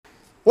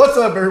What's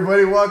up,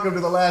 everybody? Welcome to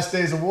the Last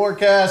Days of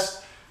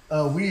Warcast.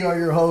 We are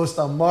your hosts.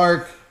 I'm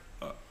Mark.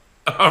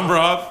 I'm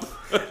Rob.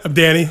 I'm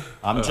Danny.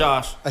 I'm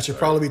Josh. I should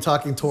probably be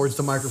talking towards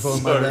the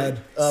microphone, my bad.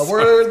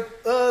 We're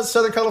a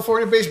Southern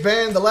California-based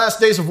band, The Last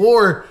Days of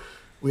War.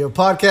 We have a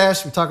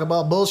podcast. We talk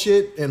about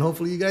bullshit, and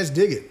hopefully you guys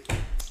dig it.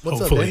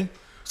 What's up, Danny?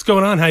 What's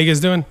going on? How you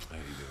guys doing?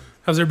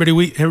 How's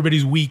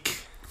everybody's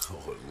week?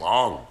 Oh,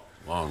 long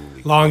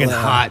week. Long and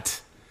hot.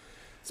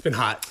 It's been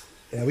hot.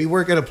 Yeah, we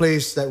work at a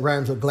place that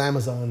rhymes with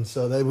Glamazon,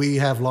 so that we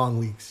have long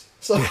weeks.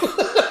 So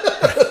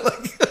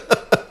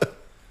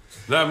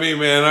Not me,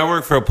 man. I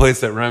work for a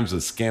place that rhymes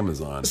with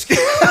Scamazon.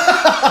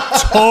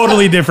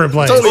 Totally different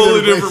place.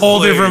 Totally different Whole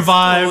place. different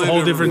vibe. Totally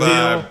Whole different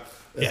vibe.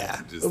 deal. Yeah.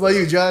 what about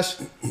you, Josh?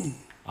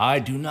 I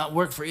do not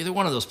work for either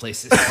one of those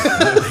places.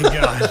 Thank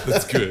God.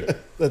 That's good.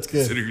 That's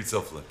good. Consider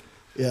yourself lucky.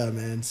 Yeah,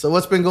 man. So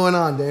what's been going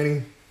on,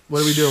 Danny?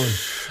 What are we doing?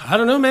 I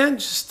don't know, man.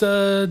 Just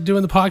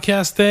doing the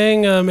podcast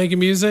thing, making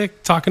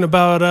music, talking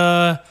about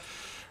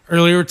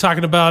earlier. We're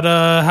talking about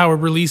how we're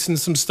releasing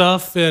some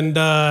stuff,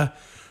 and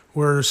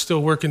we're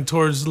still working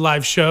towards the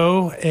live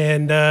show,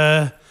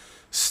 and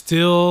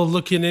still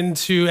looking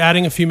into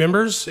adding a few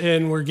members.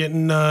 And we're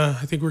getting, I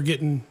think we're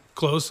getting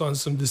close on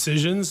some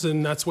decisions,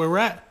 and that's where we're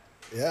at.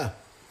 Yeah,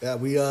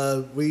 we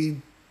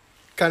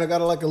kind of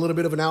got a little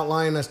bit of an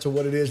outline as to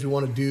what it is we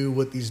want to do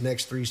with these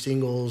next 3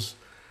 singles,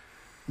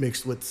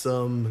 mixed with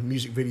some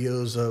music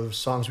videos of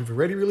songs we've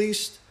already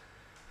released.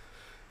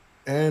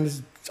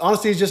 And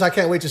honestly, it's just I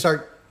can't wait to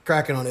start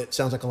cracking on it.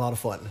 Sounds like a lot of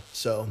fun.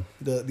 So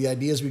the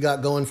ideas we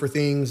got going for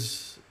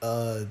things,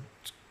 good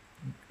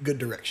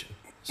direction.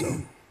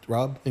 So,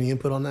 Rob, any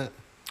input on that?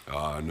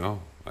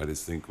 No. I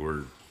just think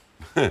we're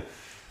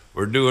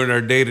we're doing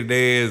our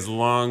day-to-day as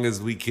long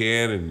as we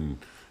can and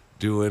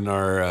doing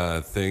our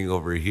thing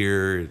over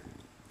here in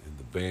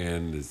the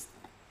band as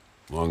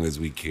long as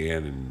we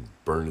can and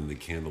burning the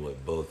candle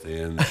at both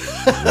ends.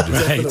 And we're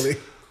just, Definitely.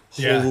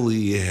 Yeah.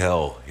 holy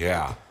hell,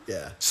 yeah.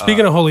 Yeah.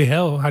 Speaking of holy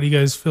hell, how do you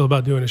guys feel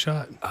about doing a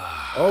shot?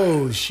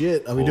 Oh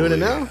shit! Are we doing it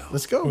now?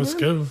 Let's go. Let's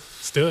man. go.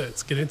 Let's do it.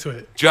 Let's get into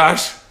it.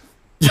 Josh?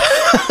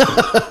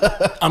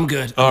 I'm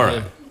good. All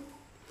right.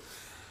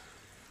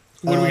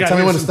 What do we got tell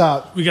me here? when to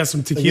stop. We got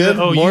some tequila.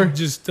 Again? Oh, More? you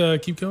just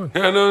keep going.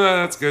 Yeah, no,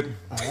 that's good.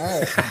 All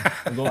right.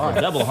 I'm going for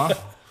a double, huh?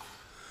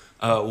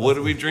 What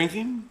are we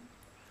drinking?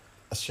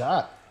 A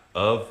shot.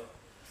 Of?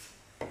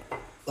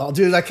 Oh,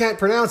 dude, I can't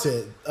pronounce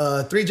it.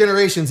 3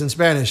 generations in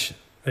Spanish.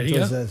 There you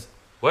That's what go. it says.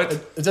 What?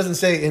 It doesn't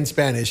say in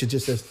Spanish. It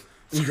just says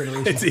 3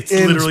 generations It's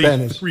in literally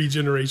Spanish. 3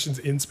 generations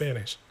in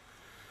Spanish.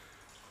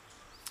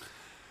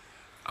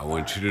 I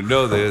want you to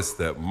know this,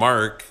 that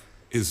Mark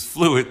is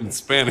fluent in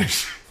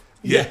Spanish.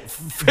 Yet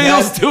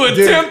fails to Dude.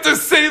 attempt to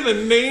say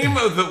the name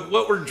of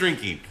what we're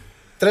drinking.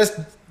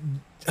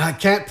 I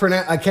can't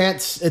pronounce. I can't.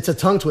 It's a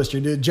tongue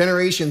twister, dude.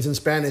 Generations in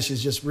Spanish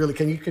is just really.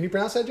 Can you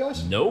pronounce that,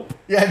 Josh? Nope.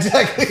 Yeah,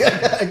 exactly.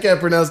 I can't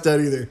pronounce that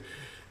either.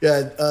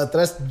 Yeah,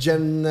 tres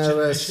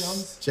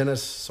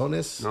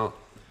generaciones. No.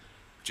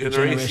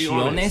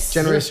 Generaciones.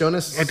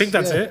 Generaciones. I think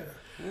that's Yeah. it.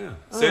 Yeah.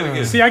 Say it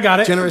again. See, I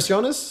got it.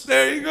 Generaciones.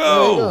 There you There you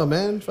go, go.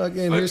 man.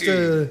 Fucking here's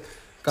to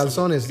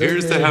calzones. Here's There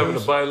to you having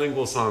go. a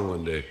bilingual song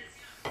one day.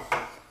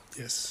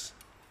 Yes.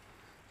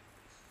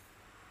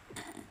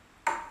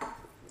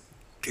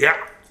 Yeah.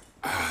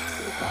 Hey,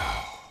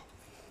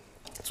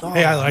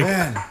 I like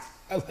man. that.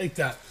 I like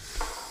that.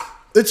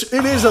 It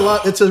is a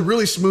lot. It's a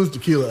really smooth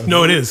tequila.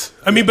 No, it is.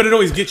 I mean, but it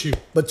always gets you.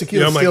 But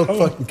tequila Yeah, I'm like, still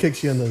oh. fucking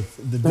kicks you in the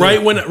dick.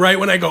 Right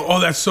when I go,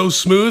 oh, that's so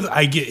smooth,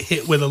 I get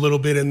hit with a little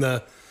bit in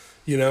the,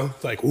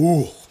 like,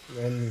 ooh.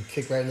 And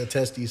kick right in the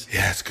testes.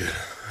 Yeah, it's good.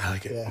 I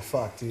like it. Yeah,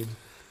 fuck, dude.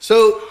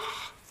 So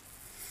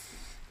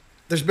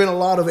there's been a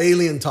lot of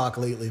alien talk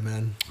lately,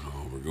 man.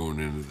 Oh, we're going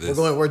into this.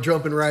 We're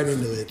jumping right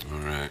into it. All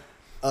right.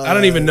 I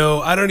don't even know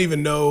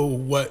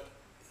what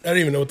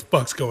the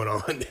fuck's going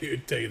on, dude, to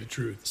tell you the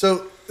truth.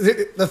 So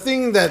the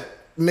thing that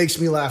makes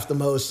me laugh the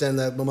most and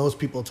that most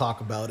people talk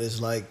about is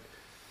like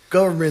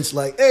government's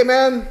like, hey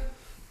man,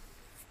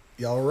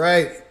 y'all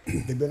right.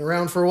 They've been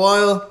around for a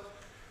while.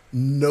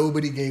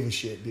 Nobody gave a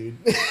shit, dude.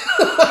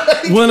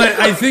 Well, and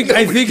I think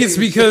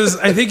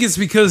it's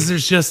because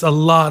there's just a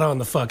lot on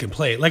the fucking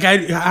plate. Like,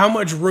 how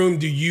much room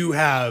do you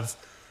have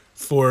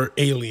for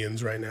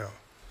aliens right now?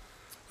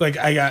 Like,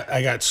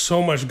 I got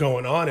so much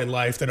going on in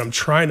life that I'm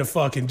trying to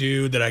fucking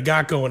do that I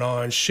got going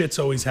on. Shit's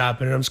always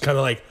happening. I'm just kind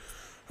of like,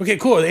 okay,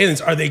 cool. The aliens,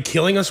 are they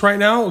killing us right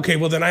now? Okay,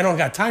 well then I don't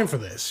got time for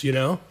this, you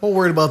know? I'm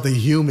worried about the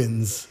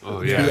humans.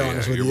 Oh, to yeah. be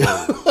honest with You're you.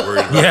 more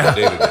worried about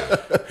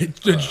the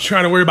day-to-day.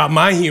 Trying to worry about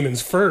my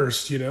humans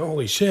first, you know?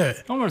 Holy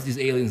shit. I wonder if these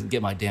aliens can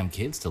get my damn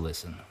kids to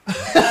listen.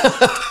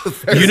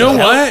 You know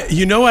what?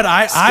 You know what?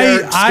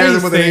 Scare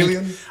them with an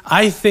alien?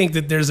 I think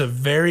that there's a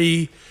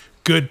very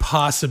good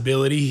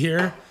possibility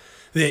here.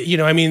 That, you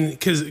know, I mean,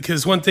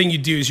 because one thing you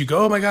do is you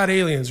go, oh my God,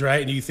 aliens, right?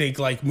 And you think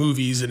like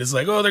movies, and it's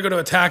like, oh, they're going to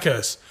attack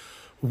us.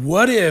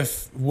 What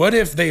if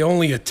they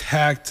only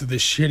attacked the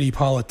shitty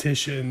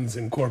politicians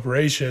and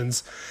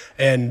corporations,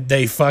 and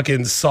they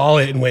fucking saw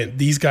it and went,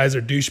 these guys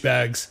are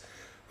douchebags.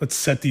 Let's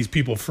set these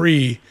people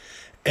free.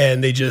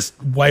 and they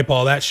just wipe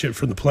all that shit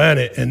from the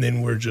planet, and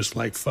then we're just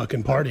like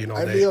fucking partying all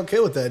I'd day. be okay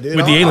with that, dude.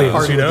 With the I'll aliens,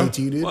 party you with know? ET,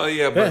 dude. Well,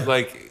 yeah, but Yeah.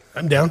 like,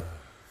 I'm down.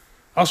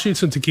 I'll shoot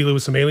some tequila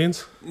with some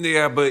aliens.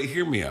 yeah, but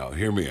hear me out.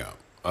 Hear me out.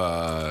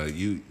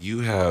 You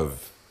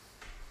have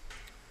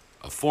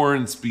a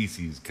foreign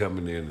species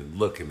coming in and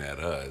looking at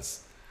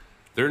us.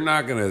 They're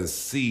not gonna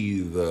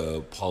see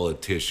the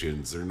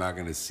politicians. They're not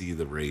gonna see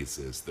the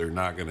racists. They're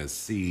not gonna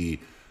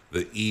see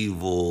the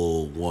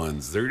evil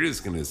ones. They're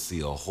just gonna see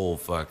a whole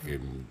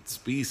fucking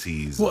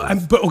species. Well,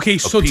 of- but okay,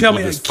 of so tell people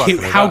me, just fucking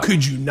it how up.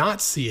 could you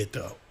not see it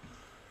though?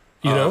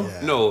 You know?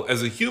 No,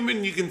 as a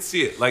human, you can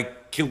see it.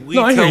 Like, can we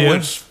No, I hear tell you.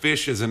 which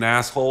fish is an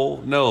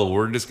asshole? No,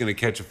 we're just gonna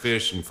catch a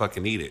fish and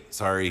fucking eat it.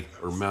 Sorry,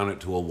 or mount it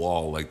to a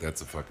wall like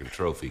that's a fucking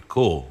trophy.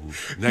 Cool.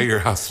 Now your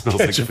house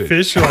smells Catch a like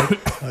fish, you're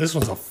like, oh, this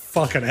one's a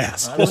fucking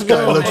ass. This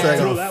guy Oh, looks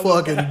man. like a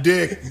fucking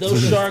dick.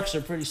 Those sharks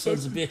are pretty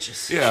sons of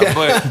bitches. Yeah,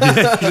 but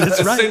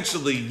That's right.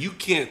 essentially, you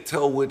can't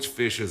tell which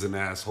fish is an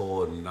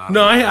asshole and not.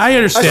 No, an I asshole.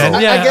 understand.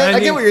 I, Yeah, I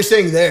mean- get what you're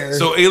saying there.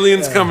 So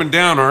aliens coming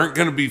down aren't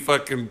going to be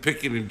fucking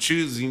picking and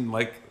choosing.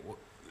 Like,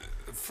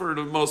 for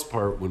the most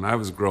part, when I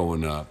was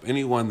growing up,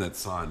 anyone that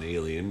saw an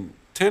alien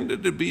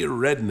tended to be a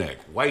redneck,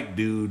 white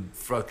dude,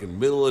 fucking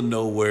middle of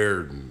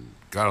nowhere, and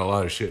got a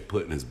lot of shit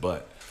put in his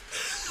butt.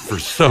 For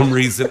some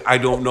reason, I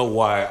don't know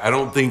why. I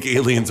don't think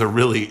aliens are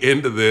really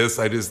into this.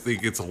 I just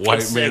think it's a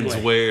white man's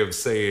segue. way of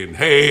saying,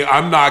 "Hey,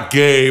 I'm not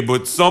gay,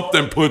 but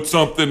something put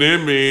something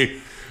in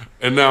me,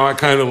 and now I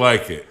kind of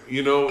like it."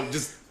 You know,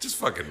 just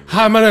fucking.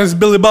 Hi, my name is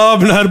Billy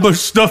Bob, and I had a bunch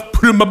of stuff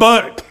put in my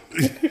butt.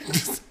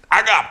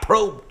 I got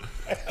probed.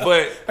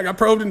 But I got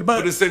probed in the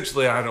butt.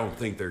 essentially, I don't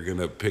think they're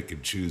gonna pick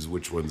and choose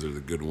which ones are the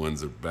good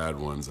ones or bad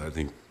ones. I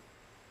think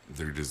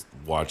they're just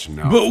watching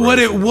out. But for what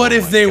us if and what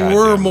going if they like,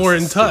 were "Goddamn, more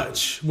this in is stupid."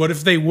 touch? What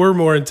if they were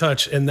more in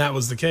touch and that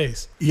was the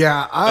case?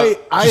 yeah, I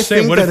just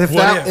saying, think what that if- if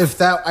what that if? if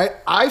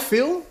that I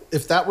feel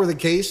if that were the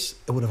case,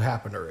 it would have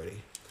happened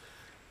already.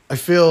 I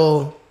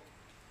feel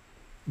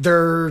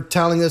they're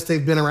telling us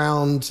they've been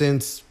around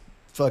since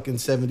fucking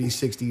 70s,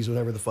 60s,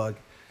 whatever the fuck.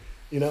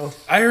 You know?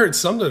 I heard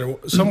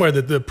somewhere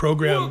that the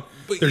program Well,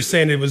 but they're you-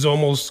 saying it was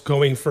almost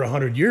going for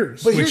 100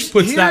 years, But which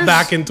puts that here's-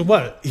 back into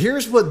what?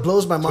 Here's what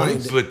blows my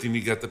mind. But then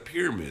you got the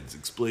pyramids.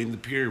 Explain the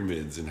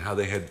pyramids and how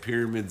they had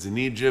pyramids in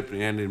Egypt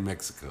and in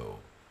Mexico.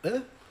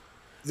 The,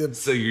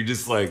 So you're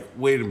just like,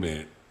 wait a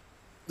minute.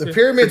 the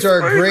pyramids are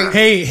great.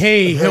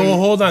 Hey, well,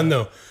 hold on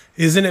though.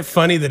 Isn't it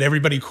funny that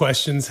everybody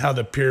questions how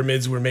the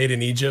pyramids were made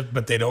in Egypt,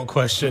 but they don't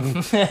question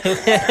who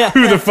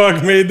the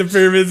fuck made the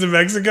pyramids in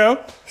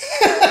Mexico?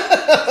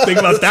 Think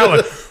about that one.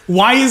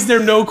 Why is there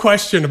no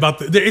question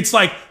about it's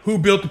like, who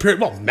built the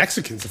pyramid? Well,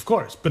 Mexicans, of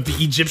course, but the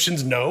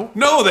Egyptians, no.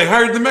 No, they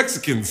hired the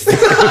Mexicans.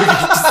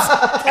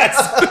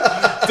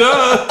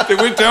 Duh. They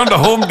went down to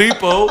Home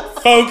Depot.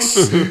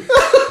 Folks,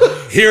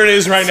 here it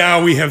is right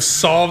now. We have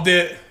solved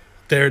it.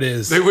 There it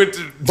is. They went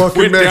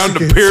Fucking down to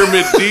Mexicans.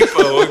 Pyramid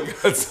Depot and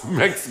got some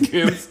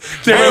Mexicans.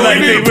 They were Hey, like,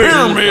 we need a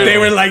pyramid. they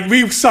were like,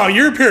 we saw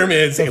your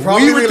pyramids, and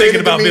Probably we were related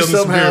thinking to about me building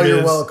some somehow. pyramids.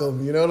 You're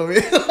welcome. You know what I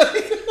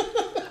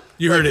mean?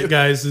 You heard it,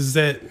 guys. Is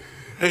that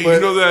Hey, But- you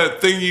know that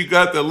thing you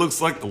got that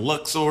looks like the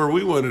Luxor?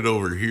 We want it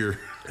over here.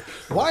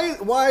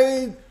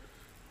 Why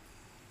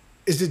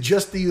is it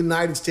just the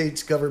United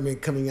States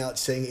government coming out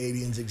saying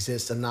aliens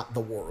exist and not the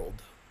world?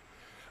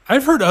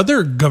 I've heard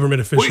other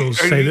government officials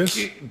are say you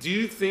this. Do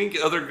you think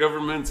other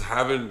governments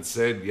haven't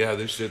said, "Yeah,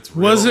 this shit's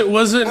real"?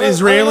 Wasn't I don't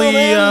Israeli? know,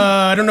 man.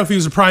 I don't know if he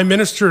was a prime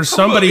minister or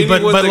somebody, but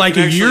anyone that like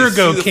can a year actually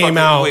ago see the came fucking-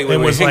 out wait,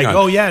 and was hang like, on.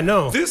 "Oh yeah,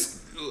 no." This,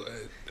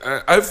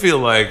 I feel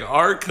like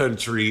our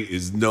country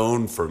is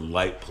known for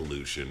light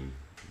pollution.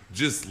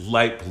 Just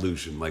light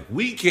pollution. Like,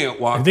 we can't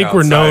walk I think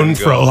we're outside known and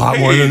for go, a lot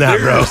more "Hey, than that,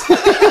 bro."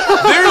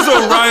 There's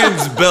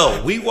Orion's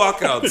belt. We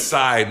walk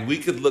outside. We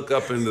could look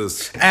up into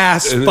the,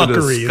 Ass into fuckery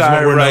the is sky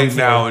what we're known right for.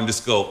 now and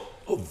just go,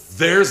 "Oh,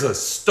 there's a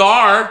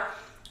star."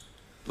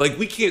 Like,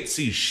 we can't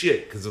see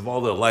shit because of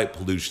all the light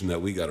pollution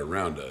that we got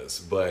around us.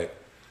 But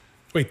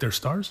Wait, they're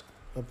stars?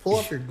 Well, pull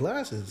off your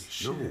glasses.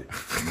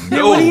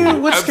 no, what do you-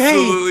 what's gay?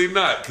 absolutely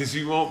not, because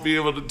you won't be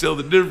able to tell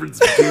the difference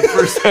between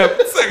first half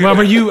and second. Mom,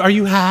 half. are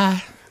you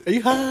high? Are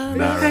you high?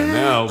 Not right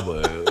now,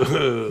 but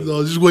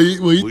No, just wait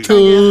We-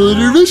 till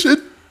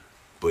intermission.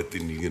 but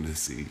then you're gonna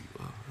see.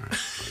 Well,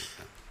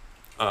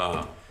 all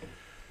right.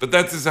 But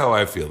that's just how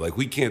I feel. Like,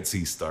 we can't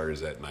see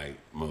stars at night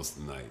most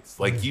of the nights.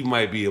 Like, you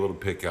might be able to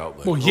pick out.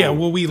 Like, Well, yeah. oh,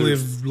 Well, we there's-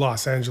 live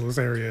Los Angeles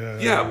area.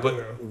 Yeah, you but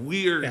know.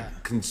 we are Yeah.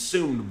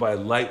 consumed by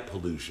light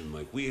pollution.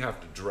 Like, we have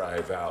to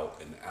drive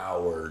out an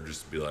hour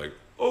just to be like,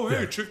 "Oh,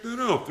 hey, check that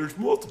out. There's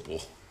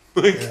multiple."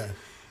 Like,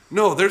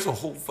 no, there's a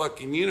whole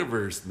fucking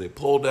universe, and they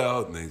pulled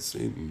out and they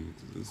say,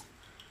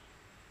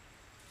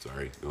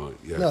 "Sorry, go on.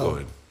 Yeah, No. go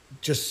ahead."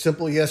 Just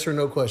simple yes or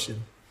no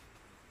question.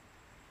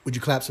 Would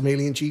you clap some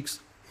alien cheeks?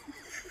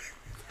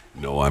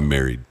 No, I'm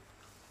married.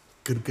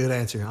 Good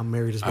answer. I'm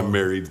married as well. I'm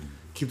married.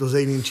 Keep those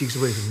alien cheeks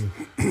away from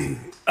me.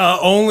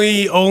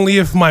 Only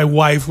if my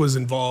wife was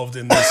involved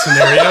in this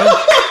scenario.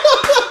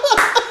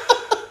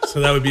 So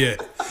that would be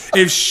it.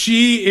 If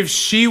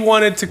she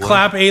wanted to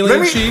clap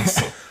alien me- cheeks,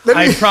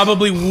 I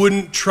probably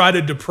wouldn't try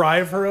to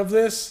deprive her of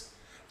this,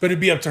 but it'd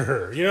be up to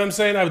her. You know what I'm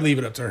saying? I would leave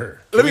it up to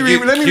her. Let me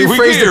Can we rephrase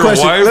get the your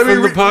question. wife Let me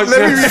from the podcast?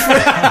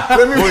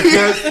 let me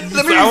reframe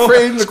the I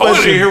want to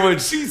question. hear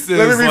what she says.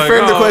 Let me like,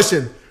 reframe the oh,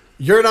 question.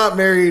 You're not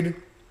married.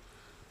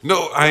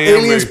 No, I am.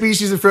 Alien married.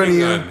 species in front of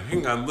you.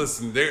 Hang on,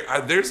 listen.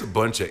 There's a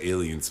bunch of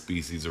alien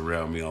species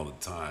around me all the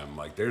time.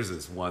 Like, there's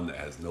this one that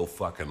has no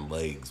fucking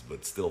legs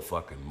but still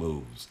fucking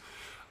moves.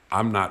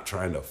 I'm not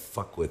trying to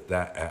fuck with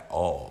that at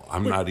all.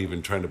 I'm not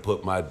even trying to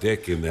put my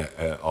dick in that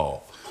at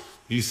all.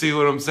 You see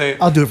what I'm saying?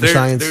 I'll do it for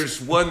science.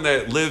 There's one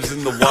that lives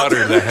in the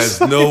water that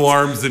has no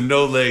arms and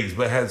no legs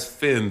but has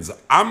fins.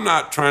 I'm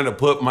not trying to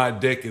put my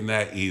dick in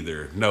that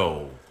either.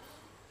 No.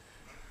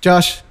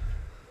 Josh.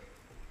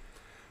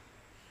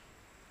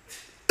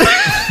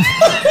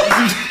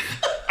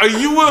 Are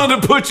you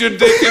willing to put your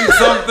dick in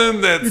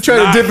something that's You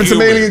trying not to dip in some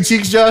human? alien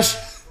cheeks, Josh?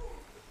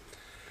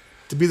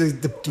 To be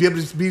able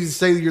to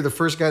say that you're the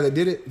first guy that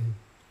did it?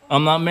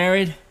 I'm not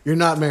married. You're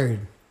not married.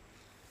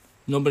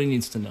 Nobody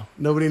needs to know.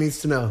 Nobody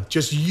needs to know.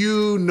 Just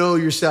you know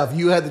yourself.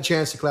 You had the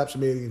chance to clap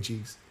some alien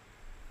cheeks.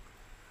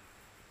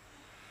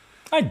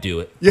 I'd do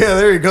it. Yeah,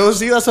 there you go.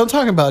 See, that's what I'm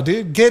talking about,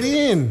 dude. Get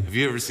in. Have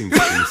you ever seen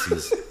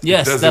Species?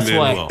 Yes, It doesn't that's end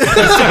why. well. I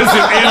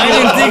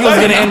didn't think it was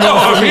gonna end well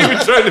for I'm me. even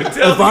trying to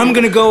tell If I'm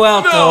gonna go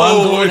out though, No,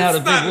 I'm going out a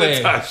it's not big way.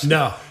 Natasha.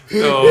 No,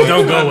 No, it don't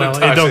it's go not well. It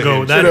Natasha don't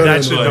go. Henstridge. That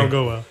No, shit no. don't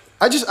go well.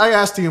 I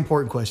asked the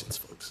important questions,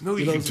 folks. No,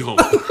 you don't.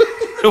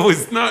 It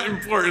was not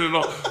important at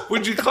all.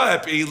 Would you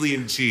clap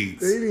alien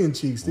cheeks? Alien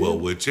cheeks, dude. Well,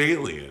 which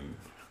alien?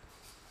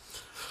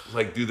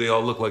 Like, do they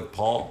all look like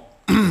Paul?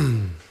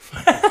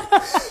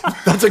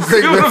 That's a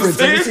great You know what I'm reference.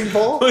 Have you saying? seen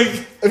Paul? Like,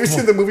 Have you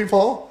seen the movie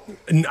Paul?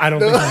 I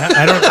don't think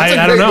I don't. That's a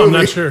I don't great know. I'm not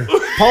movie. sure.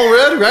 Paul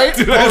Rudd, right?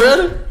 Paul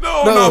Rudd?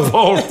 no, No. not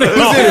Paul. All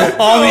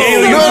the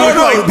aliens No, look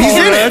no, like no. He's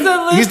Paul in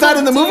Rudd. it. He's not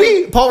in the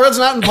movie? Paul Rudd's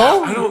not in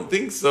Paul? I don't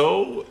think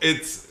so.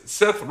 It's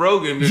Seth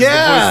Rogen is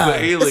Yeah. the voice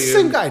of the alien. It's the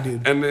same guy,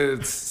 dude. And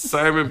it's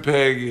Simon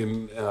Pegg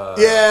and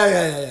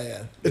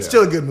Yeah. It's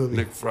still a good movie.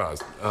 Nick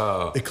Frost.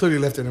 It clearly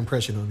left an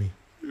impression on me.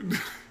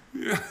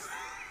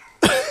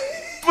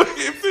 But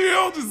if they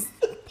all just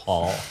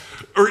Paul.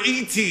 or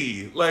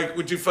E.T. Like,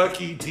 would you fuck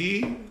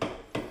E.T.?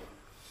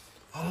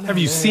 Have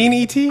you seen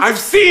ET? I've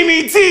seen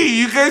E.T.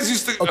 You guys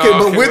used to. Okay,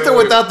 but with or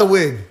without the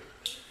wig?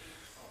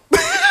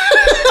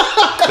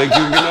 Thank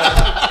you. Good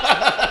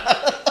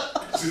night.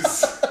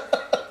 Just,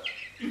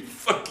 you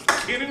fucking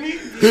kidding me?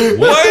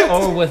 What?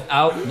 Or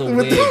without the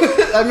wig.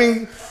 I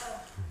mean,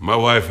 My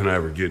wife and I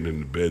were getting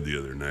into bed the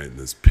other night, and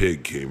this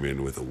pig came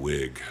in with a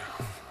wig.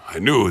 I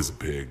knew it was a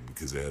pig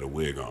because it had a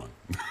wig on.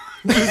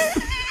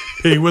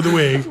 Pig with a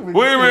wig.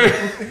 Wait a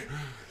minute.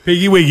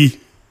 Piggy wiggy.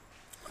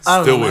 I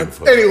don't Still know. wouldn't Man.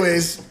 fuck.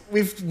 Anyways,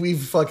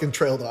 we've fucking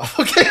trailed off.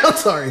 Okay, I'm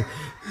sorry.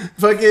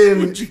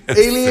 Fucking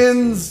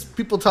aliens,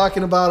 people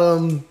talking about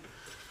them.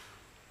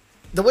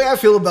 The way I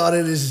feel about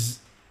it is,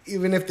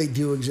 even if they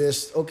do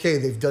exist, okay,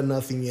 they've done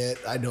nothing yet.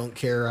 I don't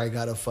care.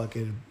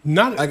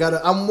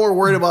 I'm more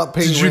worried about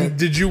paying rent.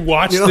 Did you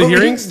watch You know the what I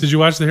mean? hearings? Did you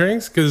watch the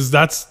hearings? Because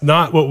that's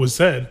not what was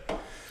said.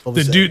 What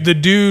was The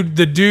that?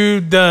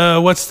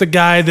 dude, what's the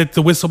guy that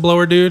the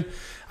whistleblower dude?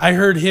 I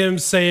heard him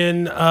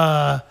saying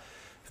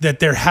that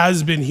there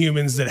has been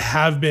humans that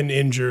have been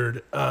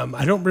injured.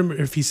 I don't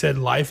remember if he said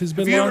life has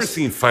been Have you lost. ever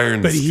seen Fire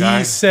in But the he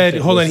Sky? said,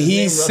 hold on, What's his he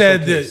name? said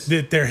Russell Case.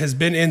 that there has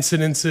been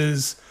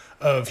incidences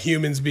of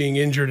humans being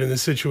injured in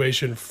this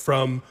situation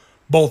from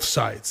both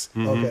sides.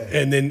 Okay.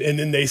 And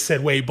then they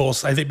said, wait,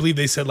 both. I believe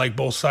they said like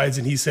both sides,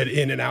 and he said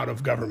in and out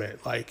of government,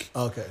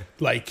 Okay.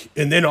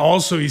 and then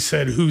also he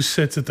said who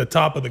sits at the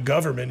top of the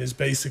government is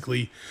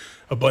basically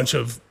a bunch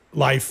of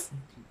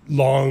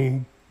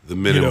lifelong. The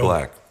Men you in know,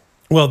 Black.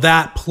 Well,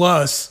 that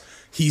plus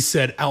he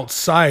said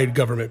outside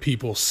government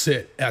people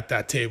sit at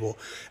that table,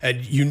 and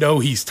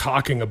he's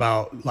talking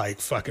about like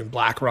fucking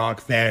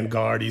BlackRock,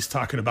 Vanguard. He's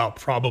talking about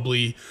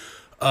probably.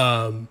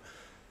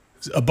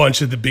 A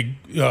bunch of the big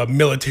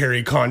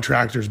military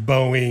contractors,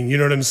 Boeing, you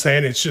know what I'm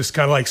saying? It's just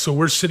kind of like, so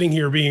we're sitting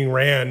here being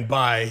ran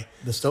by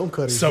The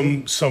Stonecutters.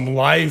 some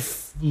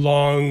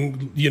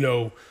lifelong,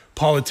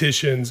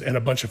 politicians and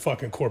a bunch of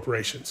fucking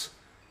corporations.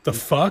 The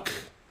fuck?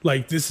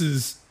 Like, this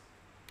is,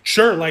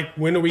 sure, like,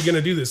 when are we going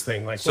to do this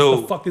thing? Like,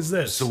 what the fuck is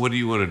this? So what do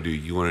you want to do?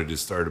 You want to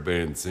just start a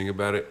band and sing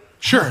about it?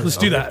 Sure, let's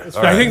do that.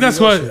 All I think right. that's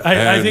what, I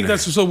And- think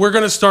that's, so we're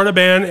going to start a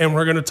band and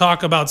we're going to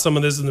talk about some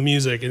of this in the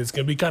music, and it's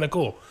going to be kind of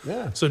cool.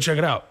 Yeah. So check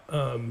it out.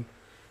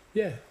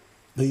 Yeah.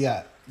 But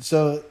yeah.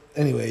 So,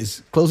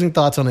 anyways, closing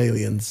thoughts on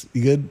aliens.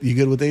 You good? You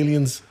good with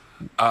aliens?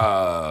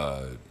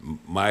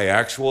 My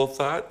actual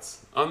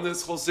thoughts on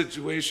this whole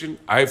situation,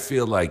 I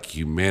feel like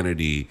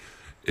humanity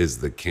is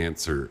the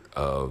cancer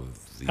of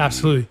the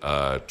Absolutely.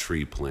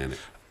 Tree planet.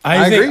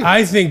 I agree.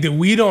 I think that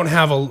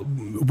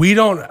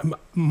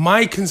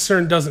my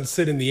concern doesn't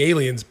sit in the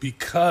aliens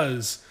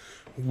because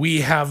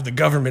we have the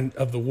government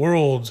of the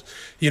world,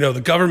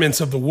 the governments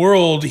of the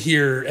world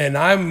here, and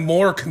I'm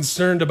more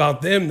concerned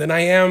about them than I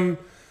am.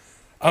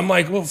 I'm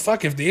like, well,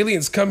 fuck, if the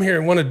aliens come here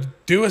and want to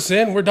do us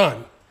in, we're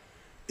done.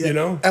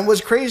 And what's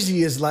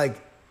crazy is like,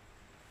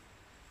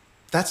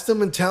 That's the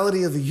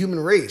mentality of the human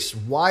race.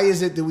 Why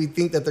is it that we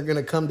think that they're going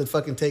to come to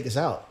fucking take us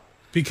out?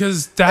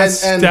 Because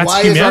that's And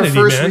why humanity, is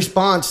our first man.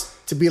 response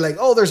to be like,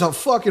 oh, there's a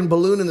fucking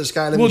balloon in the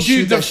sky. Let me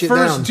shoot that shit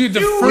down.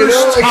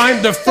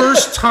 The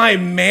first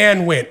time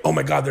man went, oh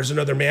my God, there's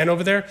another man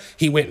over there.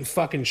 He went and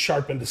fucking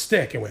sharpened a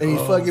stick and went, And he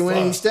oh, fucking went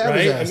and he stabbed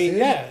his ass. I mean, dude.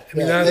 yeah. I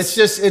mean, Yeah, that's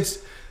it's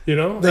you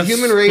know the that's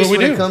human what race we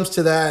when do. it comes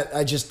to that.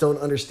 I just don't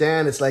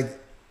understand. It's like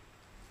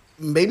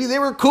maybe they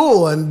were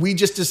cool and we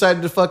just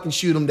decided to fucking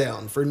shoot them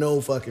down for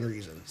no fucking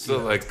reason. So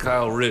like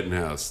Kyle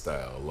Rittenhouse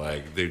style,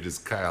 like they're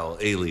just Kyle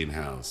Alien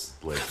House,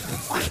 like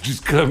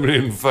just coming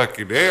in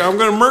fucking. Hey, I'm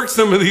gonna murk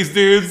some of these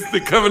dudes. They're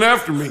coming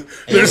after me.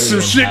 There's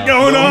some shit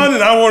going on,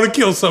 and I want to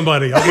kill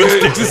somebody.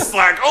 It's just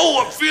like,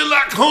 oh, I feel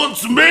like hunting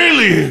some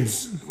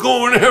aliens,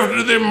 going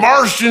after them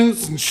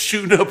Martians and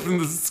shooting up in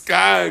the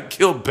sky.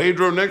 Killed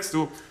Pedro next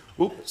to him.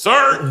 Oops,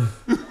 sorry.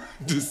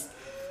 Just.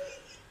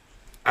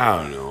 I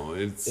don't know.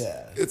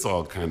 It's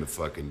all kind of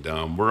fucking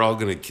dumb. We're all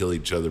gonna kill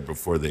each other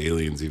before the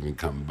aliens even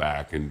come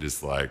back, and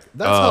just like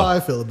That's how I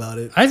feel about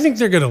it. I think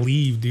they're gonna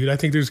leave, dude. I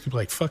think they're just gonna be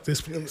like, fuck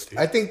this place, dude.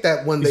 I think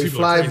that when These they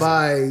people are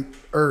fly crazy. by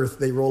Earth,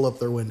 they roll up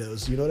their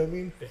windows. You know what I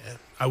mean? Yeah,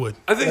 I would.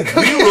 I think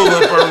we roll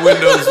up our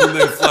windows when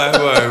they fly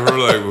by. We're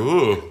like,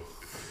 ooh.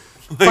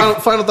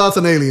 Final thoughts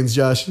on aliens,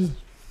 Josh. You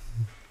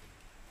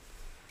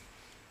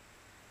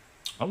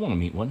I want to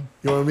meet one.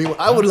 want to meet one?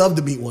 I would love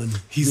to meet one.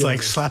 He's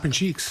like slapping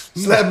cheeks.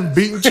 Slapping,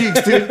 beating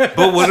cheeks, dude.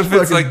 But what if it's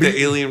Fucking like the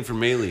beat- alien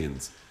from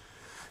Aliens?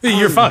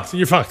 You're fucked.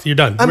 You're fucked. You're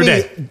done. I We're mean,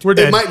 dead. We're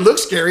dead. It might look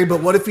scary,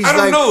 but what if he's I don't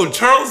like, know.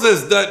 Charles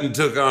S. Dutton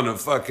took on a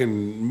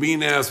fucking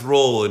mean ass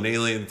role in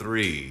Alien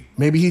 3.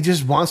 maybe he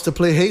just wants to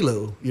play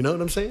Halo? You know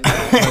what I'm saying?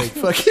 Like,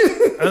 fucking.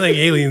 I think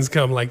aliens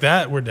come like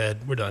that. We're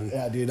dead. We're done.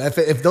 Yeah, dude.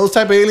 If those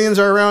type of aliens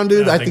are around,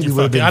 dude, I think we you're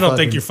would have fucking. been. I don't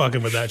think fucking- you're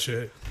fucking with that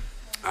shit.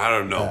 I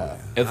don't know.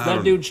 If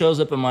that dude shows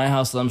up at my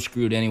house, I'm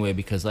screwed anyway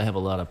because I have a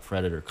lot of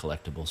Predator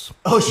collectibles.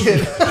 Oh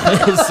shit.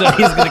 So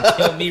he's gonna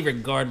kill me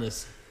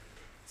regardless.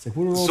 It's like,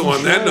 what are all So these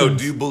on that note,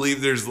 drones? do you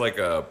believe there's like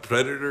a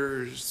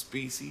predator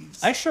species?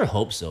 I sure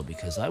hope so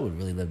because I would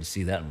really love to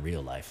see that in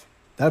real life.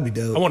 That'd be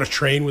dope. I want to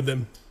train with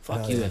them.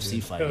 Fuck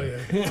UFC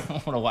fighting. I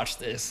want to watch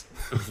this.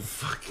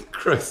 Fucking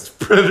Christ,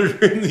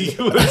 predator in the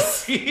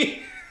UFC.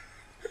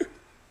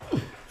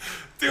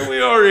 Didn't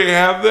we already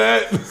have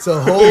that? It's a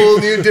whole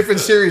new different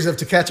series of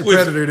To Catch a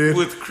Predator, dude.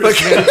 With Chris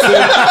Hansen.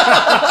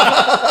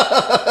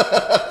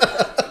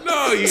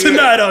 No, you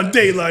Tonight on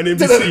Dateline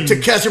NBC. To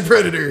Catch a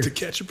Predator. To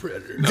catch a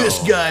predator.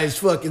 This guy's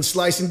fucking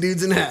slicing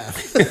dudes in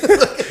half.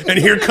 And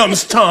here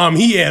comes Tom.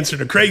 He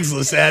answered a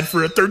Craigslist ad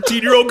for a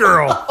 13-year-old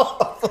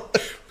girl.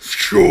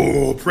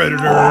 Sure,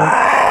 predator.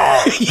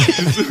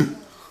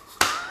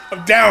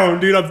 I'm down,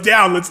 dude. I'm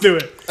down. Let's do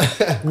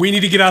it. We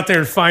need to get out there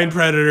and find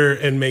Predator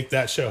and make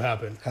that show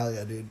happen. Hell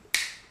yeah, dude.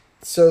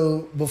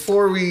 So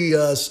before we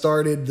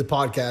started the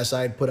podcast,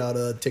 I had put out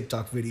a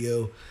TikTok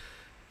video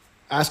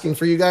asking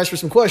for you guys for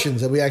some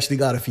questions, and we actually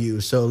got a few.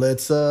 So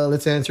let's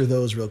answer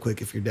those real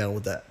quick if you're down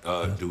with that.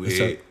 do What's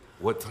we? up?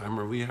 What time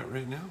are we at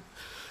right now?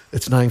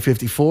 It's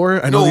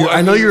 9:54. No,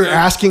 I know I mean, you're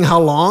asking how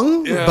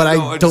long, Yeah, but no,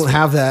 I I don't just-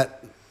 have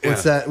that.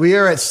 What's Yeah. that? We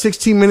are at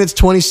 16 minutes,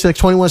 26,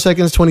 21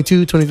 seconds,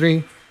 22,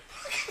 23.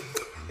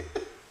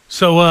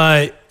 So,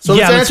 So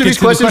yeah, let's answer get these to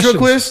the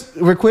questions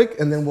real quick,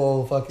 and then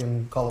we'll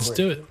fucking call a break. Let's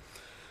do it.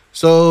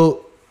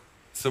 So,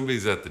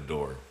 Somebody's at the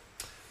door.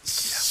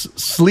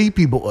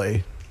 Sleepy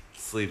Boy.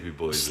 Sleepy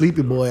boys.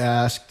 Sleepy Boy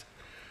asked,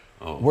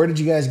 Oh. where did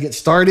you guys get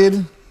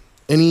started?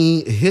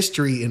 Any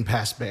history in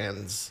past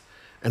bands?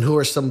 And who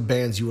are some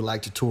bands you would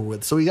like to tour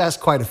with? So we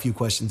asked quite a few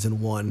questions in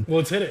one. Well,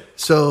 let's hit it.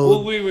 So,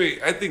 Well,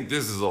 wait. I think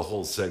this is a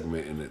whole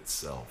segment in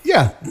itself.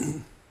 yeah.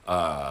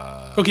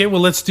 Okay, well,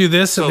 let's do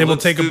this, and So then we'll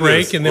let's take a do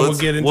break, this. and then we'll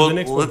Let's- get into the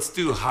next one. Let's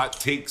do hot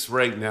takes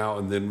right now,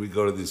 and then we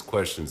go to these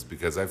questions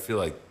because I feel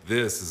like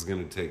this is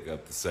going to take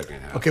up the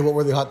second half. Okay, what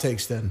were the hot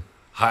takes then?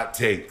 Hot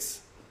takes.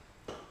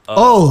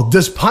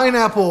 Does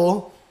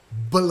pineapple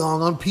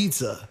belong on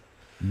pizza?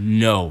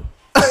 No.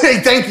 Hey,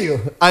 thank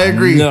you. I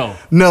agree. No.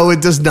 No,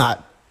 it does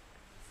not.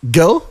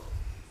 Go.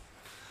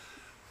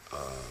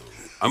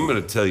 I'm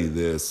going to tell you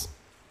this.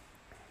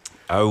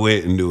 I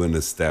went into an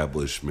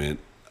establishment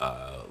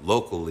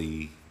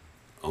locally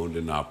owned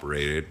and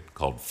operated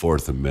called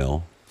Fourth and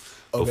Mill.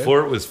 Okay.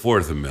 Before it was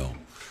Fourth and Mill.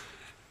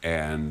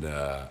 And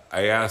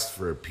I asked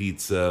for a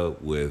pizza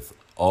with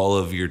all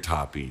of your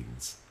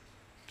toppings.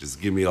 Just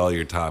give me all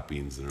your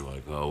toppings. And they're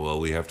like, oh, well,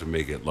 we have to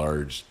make it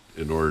large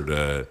in order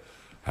to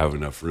have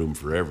enough room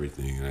for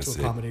everything. And I To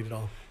said, accommodate it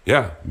all.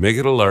 yeah, make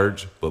it a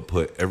large, but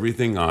put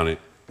everything on it.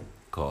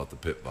 Call it the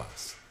Pit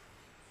Boss.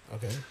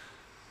 Okay.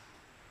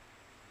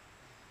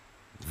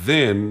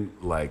 Then,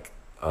 like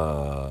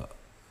a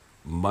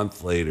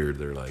month later,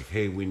 they're like,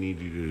 hey, we need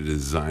you to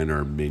design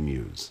our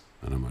menus.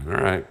 And I'm like,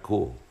 all right,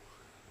 cool.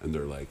 And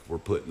they're like, we're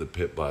putting the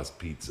Pit Boss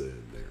pizza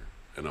in there.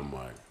 And I'm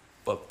like,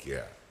 fuck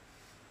yeah.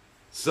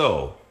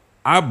 So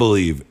I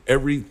believe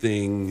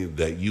everything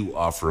that you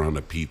offer on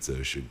a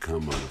pizza should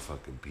come on a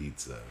fucking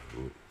pizza.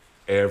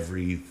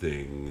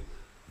 Everything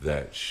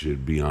that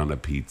should be on a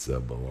pizza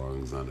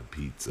belongs on a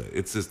pizza.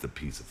 It's just a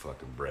piece of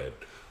fucking bread.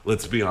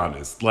 Let's be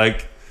honest.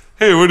 Like,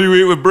 hey, what do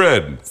you eat with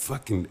bread?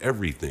 Fucking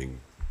everything.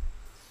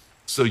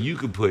 So you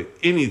could put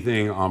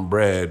anything on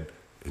bread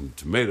and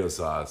tomato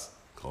sauce,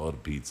 call it a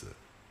pizza,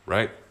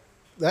 right?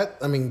 That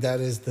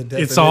is the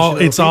definition.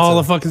 It's all a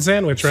of fucking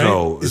sandwich, right?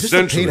 So pizza. Is this a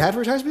essentially, paid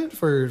advertisement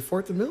for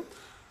Fourth and Mill?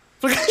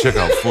 check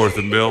out Fourth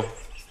and Mill.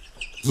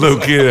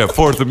 Located at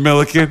Fourth and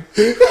Milliken.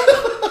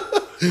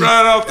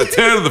 Right off the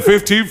 10 of the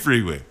 15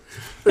 freeway.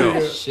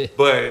 No, Shit.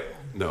 but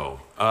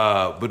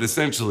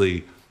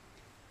essentially,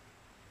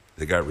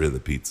 they got rid of the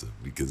pizza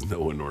because no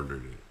one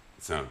ordered it.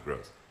 It sounded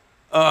gross.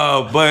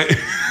 But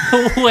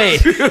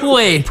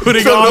Wait.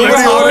 Putting So all the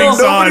nobody toppings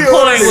ordered- on nobody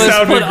Point was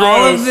sounded put all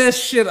gross. of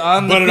this shit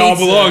on the But pizza, it all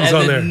belongs and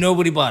on then there.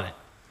 nobody bought it.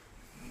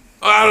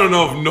 I don't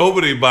know if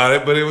nobody bought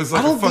it, but it was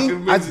like I don't a fucking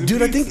think, amazing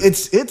dude. I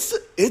pizza.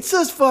 think it's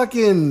a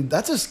fucking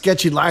that's a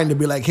sketchy line to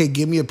be like, hey,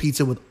 give me a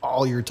pizza with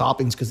all your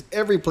toppings because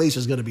every place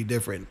is gonna be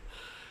different.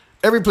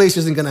 Every place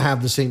isn't gonna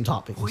have the same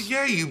toppings. Well,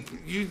 yeah, you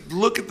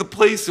look at the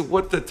place and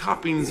what the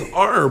toppings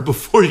are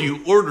before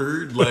you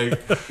order. Like,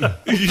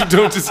 you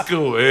don't just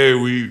go, hey,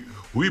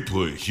 we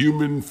put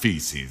human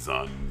feces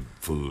on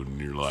food,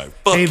 and you're like,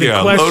 fuck Hey,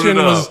 yeah, load it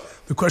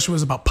up. the question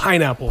was about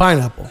pineapple.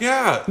 Pineapple.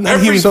 Yeah, Not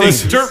human everything.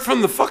 feces. Dirt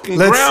from the fucking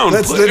Let's ground.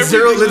 let's Put let's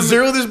zero everything let's in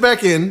zero this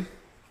back in.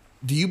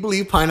 Do you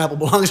believe pineapple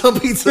belongs on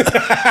pizza?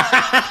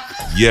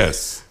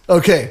 Yes.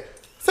 Okay,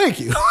 thank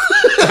you.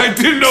 I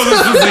didn't know this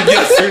was a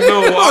yes or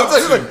no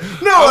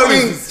option. No, I I was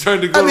mean, just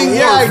trying to go to war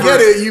yeah, I for get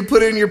it. You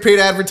put in your paid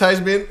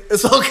advertisement.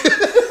 It's all good.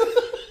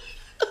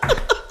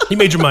 You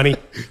made your money.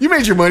 You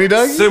made your money,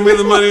 Doug. Send me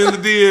the money in the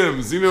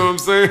DMs. You know what I'm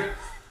saying?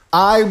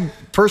 I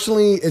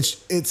personally,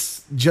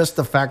 it's just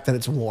the fact that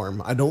it's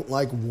warm. I don't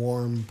like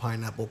warm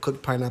pineapple.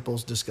 Cooked pineapple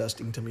is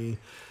disgusting to me.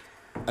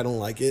 I don't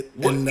like it,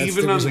 and that's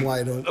Even the on reason the why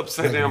I don't.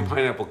 upside like down it.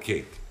 pineapple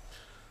cake.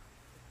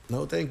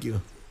 No, thank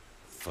you,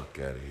 Fuck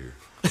out of here.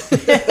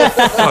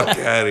 Fuck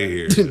out of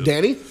here.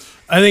 Danny.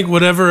 I think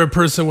whatever a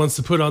person wants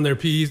to put on their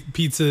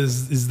pizza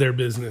is their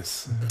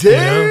business.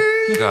 Damn.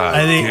 God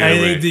I think damn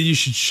it. that you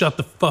should shut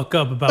the fuck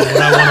up about what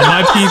I want on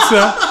my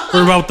pizza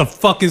or about what the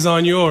fuck is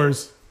on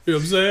yours. You know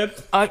what I'm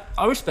saying?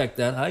 I respect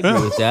that. I agree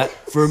with that.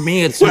 For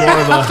me, it's more of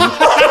a.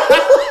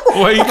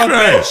 Why you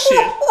crying?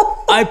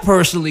 I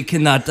personally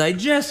cannot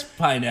digest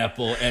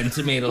pineapple and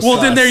tomato sauce. Well,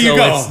 then there you so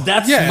go.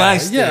 That's Yeah, my yeah,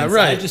 stance.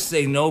 right. I just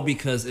say no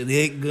because it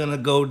ain't gonna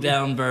go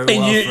down very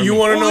And well. you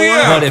want to know Well,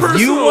 what? yeah, But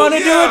if you personal- wanna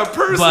do yeah, it,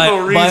 personal by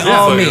reasons.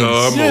 all Like, means.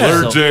 oh, I'm Yeah.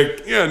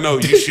 allergic. Yeah, no,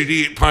 you should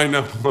eat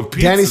pineapple on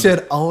pizza. Danny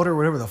said, "I'll order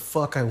whatever the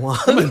fuck I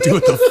want." I'm gonna do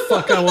what the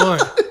fuck I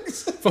want.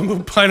 If I'm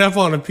gonna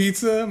pineapple on a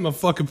pizza, I'm gonna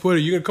fucking put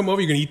it. You're gonna come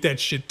over, you're gonna eat that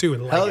shit too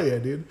and like Hell it. yeah,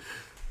 dude.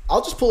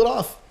 I'll just pull it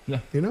off. Yeah.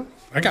 You know,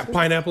 I got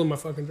pineapple in my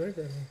fucking drink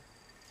right now.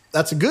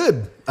 that's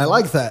good. I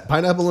like that.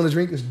 Pineapple in a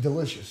drink is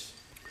delicious.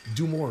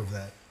 Do more of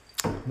that.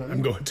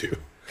 I'm going to.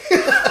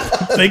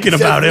 Thinking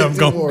about it, I'm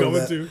Definitely do more of going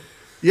that. to.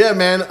 Yeah,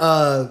 man.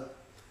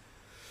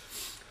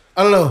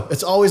 I don't know.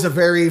 It's always a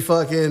very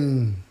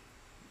fucking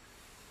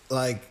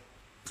like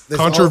it's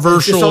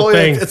Controversial always-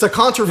 thing. It's a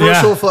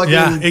controversial fucking.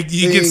 yeah. It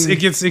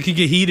thing, could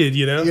get heated,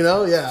 you know. You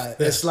know, yeah.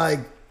 It's like,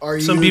 are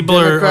you Some people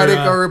are- Democratic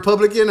are, or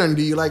Republican, and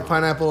do you like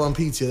pineapple on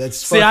pizza? That's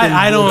See, fucking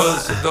I don't.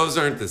 Those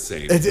aren't the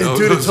same. Dude, it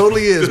Those-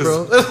 totally is,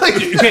 bro. Like,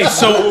 Okay,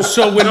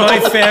 so when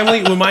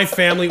my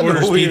family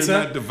orders we are pizza,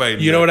 not dividing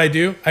you know that. what I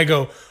do? I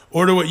go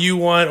order what you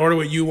want, order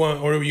what you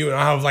want, order what you want.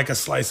 I'll have like a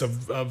slice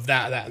of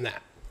that, and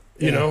that.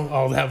 You know,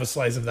 I'll have a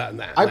slice of that and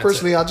that. and I that's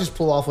personally, it. I'll just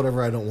pull off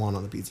whatever I don't want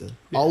on the pizza.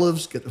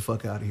 Olives, get the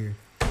fuck out of here.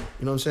 You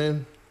know what I'm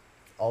saying?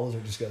 Olives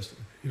are disgusting.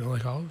 You don't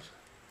like olives?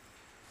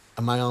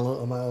 Am I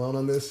alone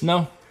on this?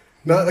 No.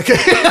 No. Okay.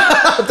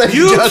 Thank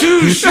You Josh.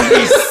 two should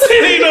be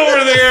sitting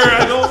over there.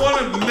 I don't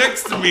want them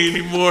next to me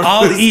anymore.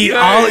 I'll This eat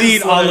guy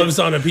is like- olives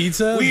on a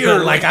pizza, We but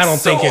are like I don't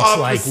so think it's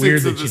like opposites weird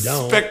of that you the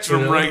don't. spectrum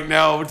you know? right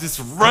now,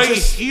 just right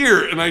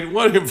here, and I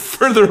want him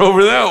further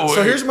over that way.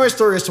 So here's my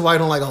story as to why I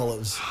don't like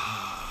olives.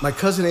 My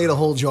cousin ate a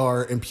whole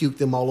jar and puked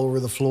them all over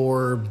the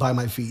floor by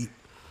my feet.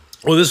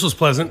 Well, this was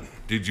pleasant.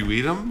 Did you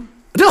eat them?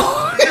 No.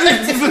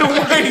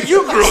 Why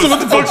you grossed So what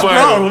the fuck's out by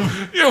wrong?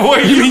 them? Yeah,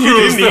 why you mean you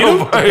grossed didn't eat out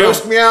them? by them?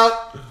 Grossed me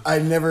out. I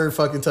never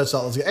fucking touched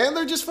olives again. And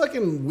they're just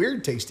fucking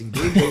weird tasting,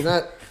 dude.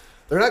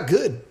 They're not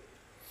good.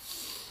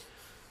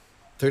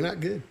 They're not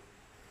good.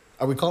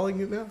 Are we calling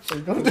it now? Are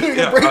we going to do a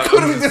Yeah, break?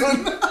 What are we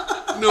doing?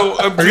 No,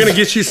 I'm We're just, gonna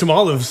get you some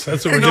olives.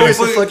 That's what we're no, doing.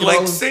 some but fucking like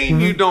olives. saying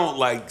you don't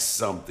like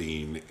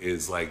something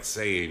is like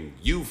saying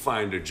you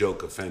find a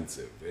joke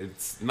offensive.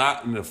 It's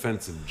not an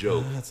offensive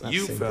joke. That's not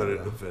You the same found thing,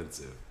 it bro.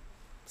 offensive.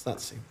 It's not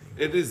the same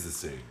thing. It is the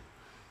same.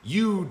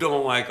 You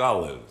don't like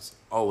olives.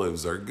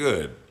 Olives are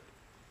good.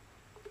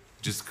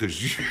 Just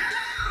because you.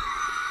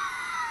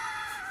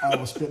 I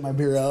almost spit my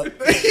beer out.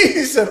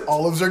 He said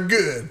olives are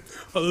good.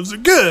 Olives are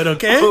good,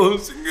 okay?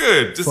 Olives are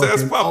good. Just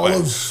ask Fucking Popeye.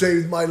 olives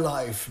saved my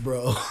life,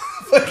 bro.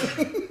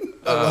 I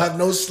will have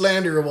no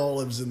slander of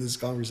olives in this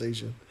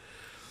conversation.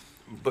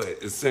 But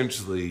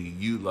essentially,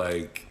 you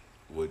like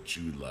what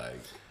you like.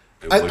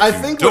 and I you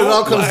think what it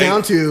all don't comes like,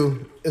 down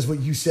to is what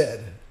you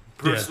said.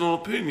 personal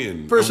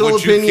opinion. Personal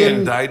what opinion. you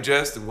can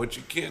digest and what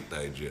you can't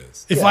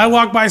digest. If I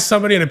walk by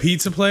somebody at a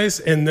pizza place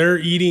and they're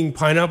eating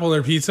pineapple on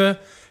their pizza,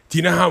 do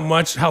you know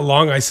how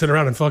long I sit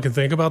around and fucking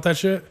think about that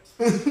shit?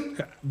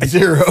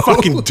 Zero.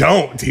 Fucking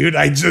don't, dude.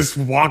 I just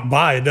walk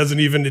by. It doesn't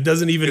even.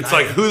 It's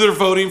like who they're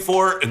voting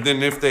for, and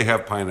then if they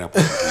have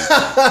pineapple.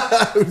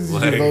 Who's you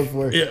vote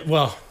for? Yeah,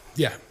 well,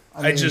 yeah.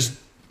 I just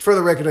For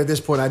the record, at this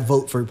point, I'd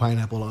vote for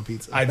pineapple on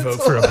pizza. I'd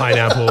vote for a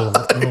pineapple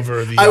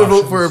over the. I would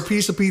vote for a options.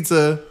 piece of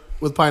pizza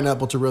with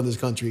pineapple to run this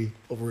country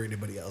over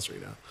anybody else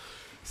right now.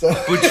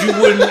 But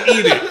you wouldn't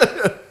eat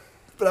it.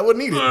 But I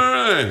wouldn't eat it. All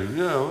right.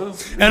 Yeah, well.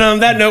 And on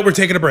that note, we're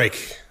taking a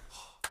break.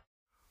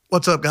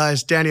 What's up,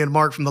 guys? Danny and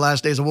Mark from The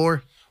Last Days of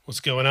War. What's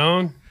going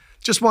on?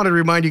 Just wanted to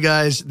remind you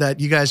guys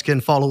that you guys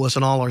can follow us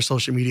on all our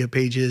social media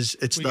pages.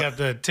 It's We the got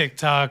the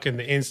TikTok and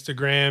the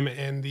Instagram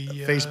and the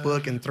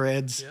Facebook and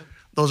Threads.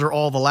 Those are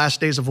all The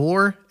Last Days of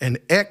War. And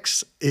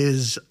X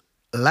is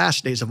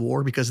Last Days of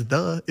War because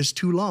the is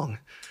too long.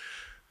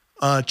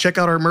 Check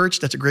out our merch.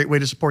 That's a great way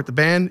to support the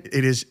band.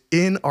 It is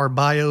in our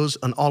bios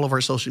on all of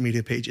our social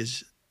media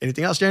pages.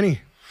 Anything else,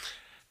 Danny?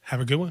 Have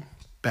a good one.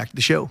 Back to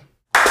the show.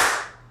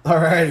 All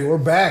righty, we're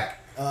back.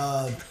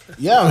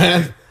 Yeah,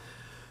 man.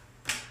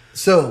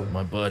 So,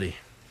 My buddy.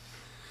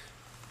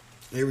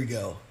 here we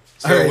go.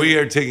 So All right. we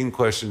are taking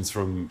questions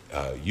from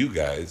you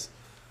guys,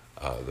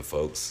 the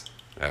folks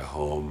at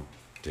home,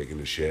 taking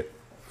a shit,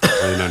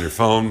 playing on your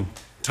phone,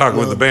 talking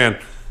with the band.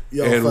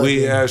 yo, And we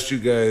fucking- asked you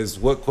guys,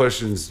 what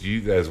questions do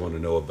you guys want to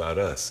know about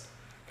us?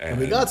 And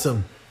We got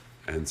some.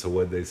 And so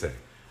what'd they say?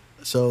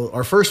 So,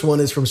 our first one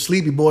is from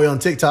Sleepy Boy on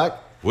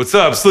TikTok. What's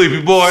up,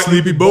 sleepy boy?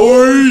 Sleepy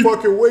boy.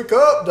 Fucking wake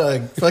up,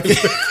 dog. Fucking.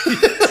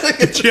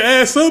 Get your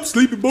ass up,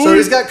 sleepy boy. So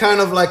he's got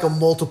kind of like a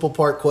multiple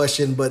part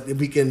question, but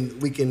we can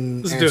Let's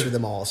do answer it.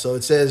 them all. So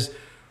it says,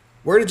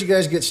 where did you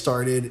guys get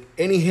started?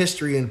 Any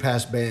history in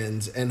past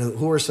bands, and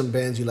who are some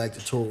bands you like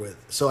to tour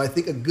with? So I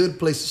think a good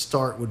place to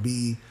start would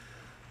be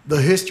the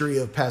history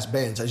of past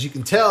bands. As you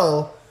can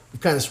tell,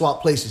 we've kind of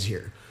swapped places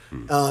here,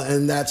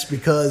 and that's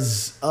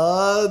because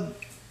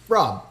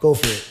Rob, go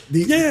for it.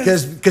 Yeah.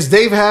 Because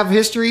Dave have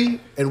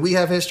history and we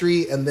have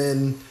history, and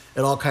then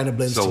it all kind of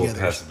blends So we'll together.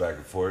 pass it back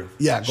and forth.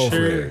 Yeah, go for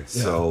Sure. it. Okay,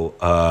 so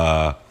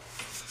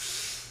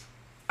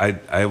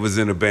I was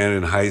in a band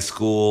in high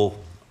school.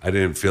 I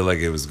didn't feel like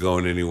it was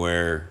going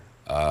anywhere,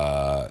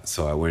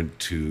 so I went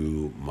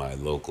to my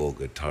local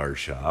guitar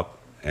shop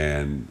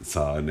and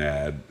saw an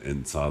ad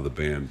and saw the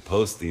band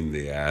posting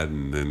the ad,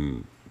 and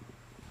then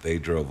they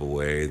drove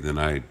away. Then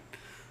I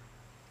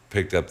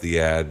picked up the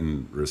ad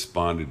and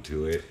responded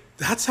to it.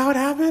 That's how it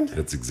happened?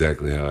 That's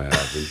exactly how it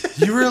happened.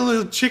 You were a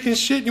little chicken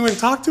shit and you wouldn't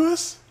talk to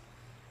us?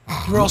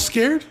 You were all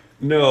scared?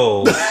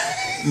 No. Is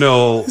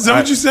that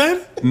what you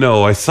said?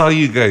 No, I saw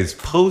you guys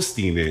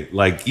posting it.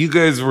 Like you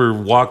guys were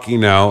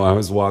walking out. I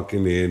was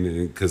walking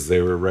in because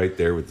they were right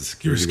there with the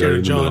You were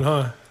security scared guard of in the John,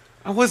 middle. huh?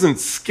 I wasn't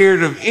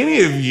scared of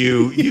any of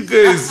you. You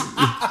guys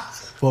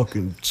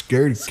Fucking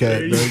scaredy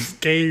cat, You dog.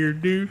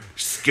 scared, dude.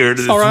 scared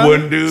of this all right.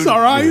 one dude. It's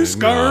all right, Yeah,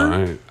 scared.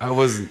 No, I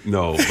wasn't.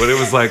 No, but it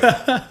was like,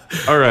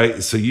 all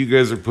right. So you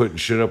guys are putting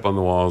shit up on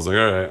the wall. I was like,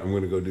 all right, I'm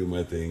gonna go do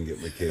my thing, get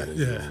my cables.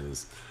 Yeah. And all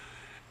this.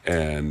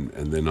 And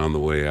then on the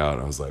way out,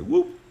 I was like,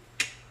 whoop.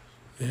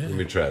 Let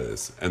me try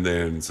this. And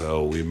then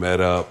so we met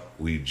up.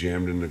 We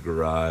jammed in the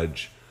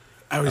garage.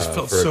 I always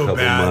felt for a so couple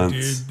bad,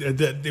 months.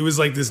 dude. It was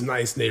like this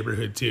nice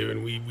neighborhood too,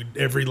 and we would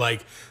every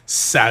like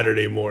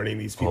Saturday morning,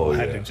 these people Oh,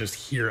 had yeah. to just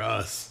hear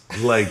us.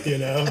 Like You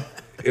know,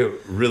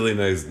 really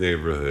nice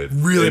neighborhood.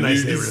 Really And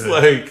nice you're just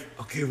neighborhood. like,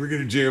 okay, we're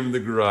gonna jam in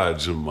the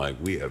garage. I'm like,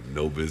 we have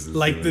no business.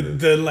 like doing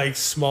the this. like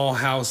small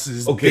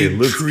houses. Okay, big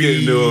let's get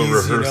trees, into a you know,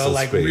 rehearsal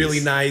like space. really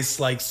nice,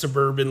 like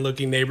suburban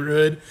looking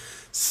neighborhood.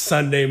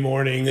 Sunday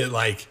morning at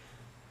like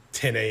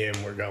 10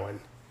 a.m. we're going.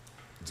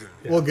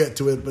 We'll get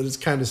to it, but it's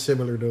kind of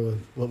similar to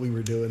what we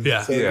were doing.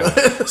 Yeah. So- Yeah.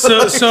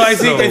 So I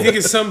think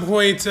at some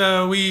point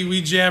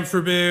we jammed for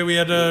a bit. We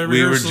had a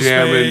We were rehearsal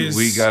jamming. space.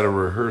 We got a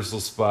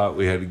rehearsal spot.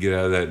 We had to get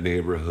out of that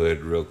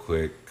neighborhood real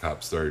quick.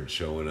 Cops started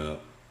showing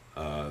up.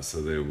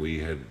 So then we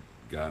had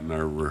gotten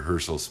our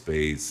rehearsal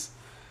space.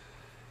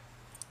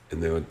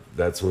 And then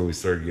that's when we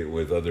started getting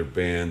with other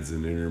bands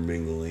and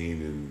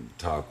intermingling and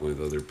talk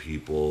with other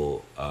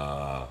people.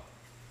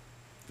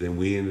 Then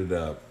we ended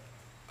up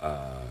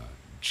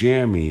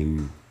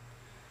jamming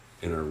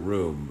in our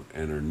room,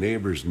 and our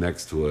neighbors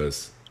next to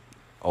us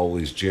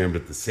always jammed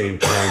at the same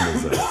time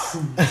as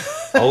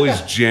us.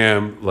 Always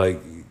jam,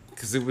 like,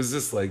 because it was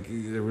just like,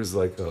 there was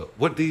like,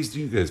 what days do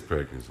you guys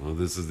practice? Well,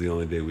 this is the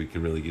only day we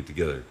can really get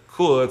together.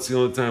 Cool, that's the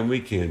only time we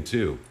can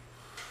too.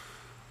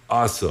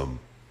 Awesome.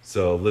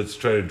 So let's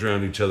try to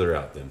drown each other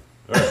out then.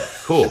 All right,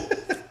 cool.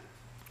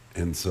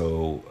 And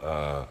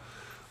so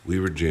we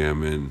were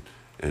jamming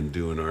and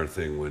doing our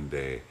thing one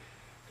day,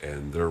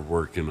 and they're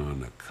working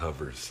on a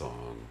cover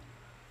song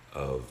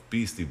of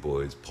Beastie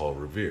Boys' Paul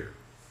Revere.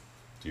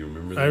 Do you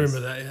remember this? I remember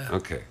that. Yeah.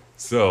 Okay,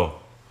 so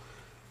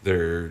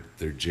they're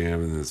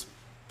jamming this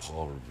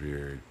Paul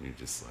Revere, and you're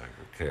just like,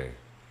 okay.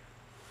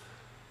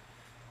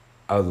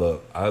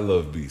 I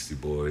love Beastie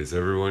Boys.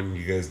 Everyone,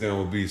 you guys down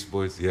with Beastie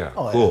Boys? Yeah,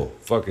 Oh, cool.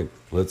 Fucking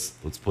let's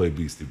play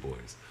Beastie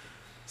Boys.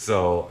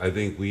 So I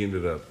think we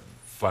ended up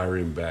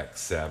firing back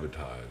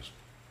Sabotage,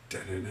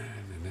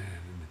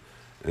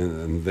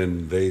 and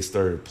then they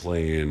started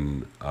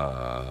playing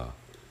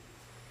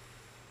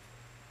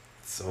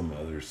some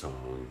other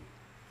song,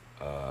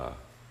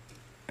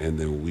 and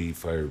then we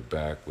fired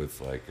back with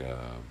like.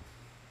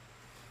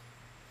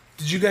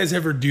 Did you guys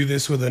ever do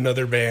this with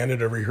another band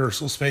at a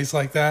rehearsal space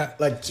like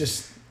that? Like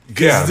just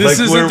Yeah, This like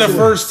isn't the we're-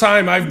 first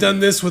time I've done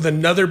this with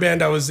another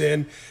band I was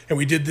in, and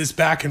we did this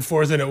back and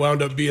forth, and it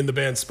wound up being the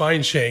band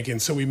Spineshank,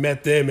 and so we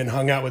met them and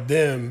hung out with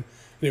them,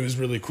 and it was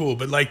really cool.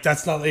 But like,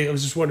 that's not. Like, I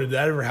was just wondering, did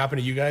that ever happen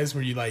to you guys?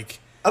 Where you like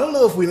I don't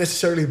know if we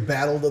necessarily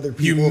battled other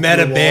people. you met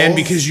a through the band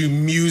walls. because you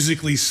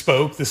musically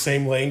spoke the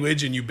same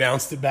language and you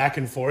bounced it back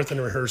and forth in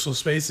a rehearsal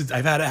space?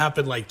 I've had it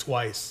happen like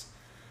twice.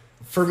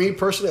 For me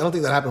personally, I don't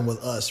think that happened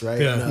with us,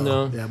 right? Yeah.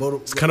 No. Yeah, but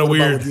it's kinda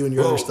weird. with you and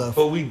your Well, other stuff.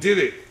 but we did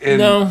it. And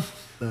No.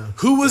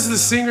 Who was the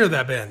singer of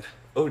that band?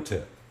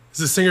 OTEP. It's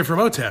the singer from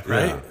OTEP,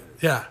 right?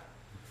 Yeah.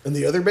 And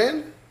the other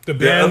band The The,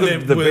 band, other,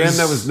 the band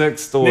that was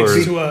next door.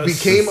 next to us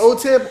became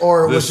OTEP,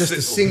 or was just si-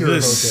 the singer the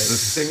of The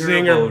OTEP?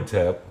 singer of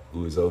OTEP,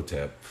 who is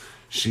OTEP,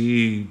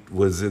 she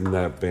was in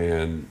that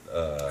band.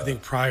 I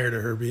think prior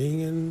to her being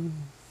in,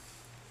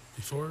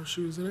 before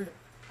she was in it,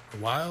 a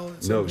while.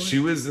 At some No, point? she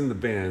was in the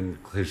band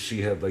because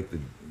she had like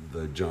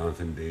the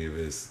Jonathan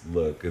Davis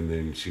look, and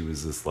then she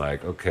was just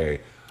like,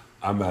 okay,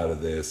 I'm out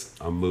of this.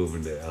 I'm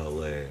moving to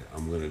LA.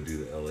 I'm gonna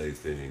do the LA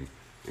thing,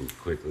 and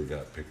quickly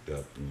got picked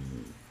up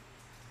in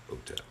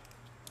OTEP.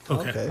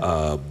 Okay.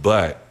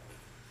 But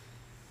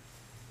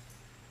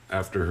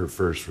after her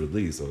first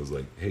release, I was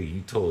like, hey,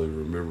 you totally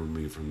remember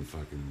me from the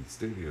fucking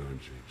studio. And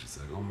she's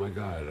like, oh my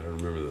God, I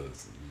remember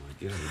those. And I'm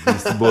like, yeah, the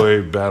Beastie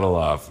Boy Battle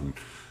Off.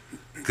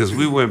 Because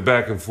we went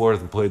back and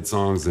forth and played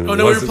songs. And Oh it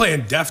no, we were wasn't-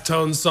 playing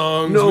Deftones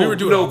songs. No, we were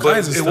doing all but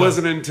kinds of it stuff.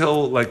 wasn't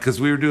until, like, because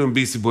we were doing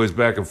Beastie Boys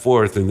back and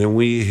forth, and then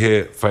we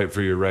hit Fight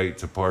for Your Right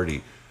to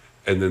Party.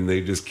 And then they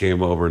just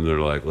came over and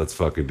they're like, let's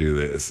fucking do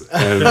this.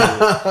 And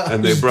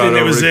they brought And it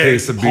over was a it.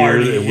 case of beer.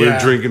 Party, And we're yeah.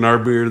 drinking our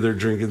beer. They're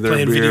drinking their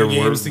playing beer. video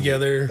We're- games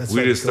together. That's we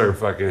fucking just started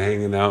cool. fucking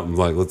hanging out and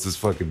like, let's just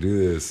fucking do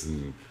this.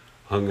 And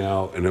hung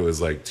out. And it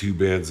was like two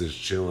bands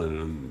just chilling.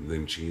 And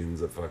then she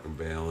ends up fucking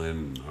bailing.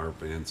 And our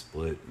band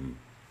split. And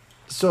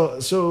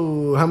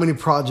So how many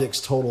projects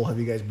total have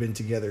you guys been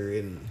together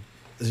in?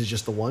 Is it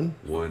just the one?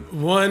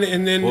 One,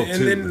 and then Well, and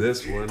two, then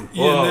this one.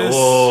 yeah, this,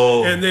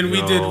 Whoa, and then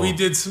no. we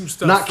did some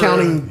stuff. Not for,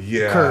 counting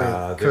Yeah,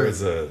 current. there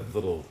was a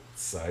little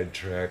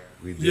sidetrack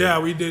we did. Yeah,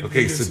 we did- Okay,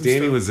 we did so some Danny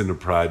stuff. was in a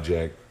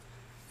project,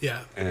 Yeah.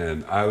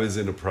 and I was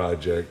in a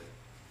project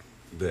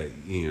that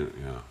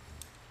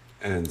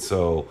and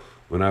so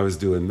when I was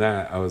doing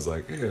that, I was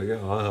like, yeah,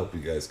 I'll help you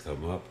guys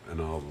come up,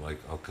 and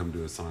I'll come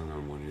do a song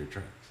on one of your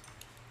tracks.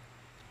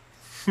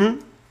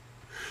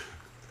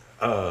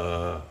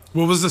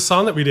 What was the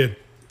song that we did?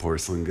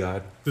 Porcelain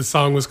God. The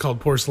song was called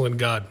Porcelain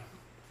God,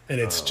 and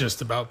it's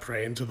just about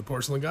praying to the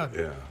porcelain god.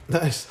 Yeah.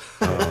 Nice.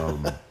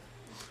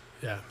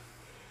 Yeah.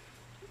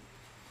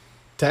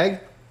 Tag?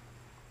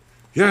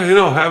 Yeah,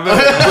 have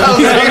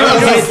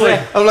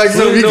it. I'm like,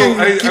 so we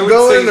can keep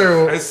going,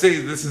 or I say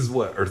this is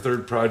what our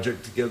third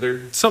project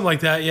together. Something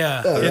like that,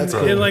 yeah. that's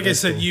cool. And like I That's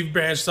said, cool. you've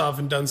branched off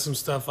and done some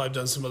stuff. I've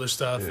done some other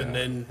stuff, and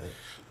Yeah. then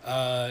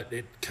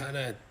it kind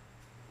of,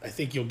 I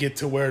think you'll get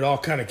to where it all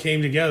kind of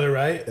came together,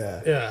 right?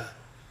 Yeah. Yeah.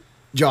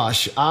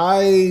 Josh,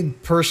 I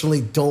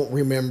personally don't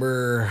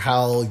remember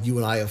how you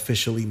and I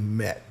officially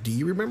met. Do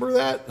you remember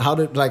that? How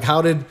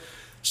did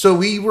so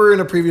we were in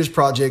a previous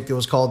project. It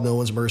was called No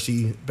One's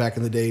Mercy back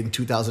in the day in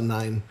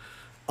 2009.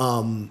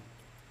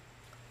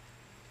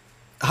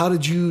 How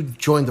did you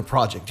join the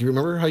project? Do you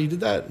remember how you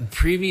did that?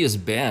 Previous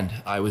band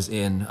I was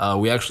in,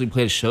 we actually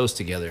played shows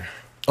together,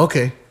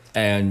 Okay.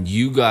 and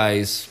you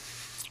guys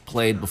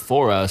played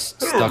before us,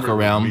 stuck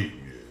around,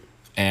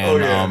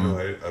 and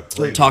I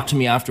played. talked to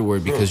me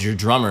afterward because your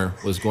drummer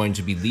was going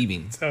to be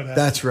leaving.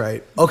 That's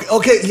right.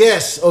 Okay.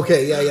 Yes.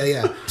 Okay.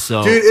 Yeah.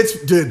 So-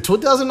 dude,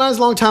 2009 is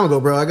a long time ago,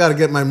 bro. I got to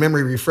get my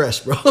memory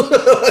refreshed, bro.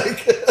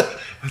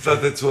 I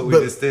thought that's what we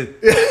just did.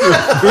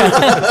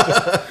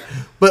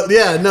 But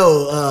yeah,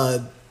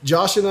 no.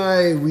 Josh and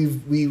I,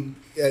 we've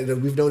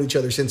known each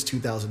other since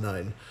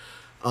 2009.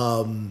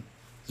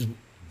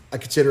 I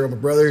consider him a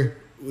brother.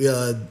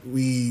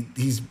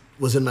 He's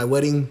was in my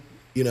wedding,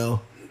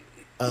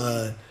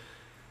 But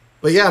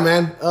yeah,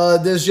 man,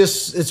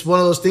 it's one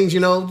of those things,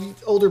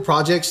 older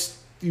projects.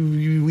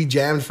 We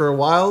jammed for a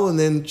while, and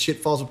then shit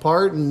falls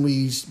apart, and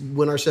we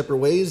went our separate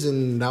ways,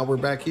 and now we're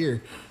back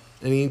here.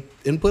 Any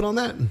input on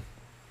that?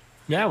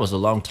 Yeah, it was a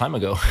long time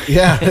ago.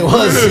 Yeah, it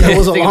was. It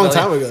was a Think long about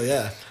time ago.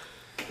 Yeah,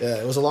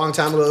 it was a long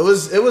time ago.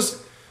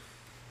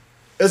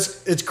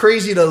 It's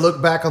crazy to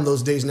look back on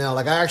those days now.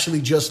 Like I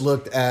actually just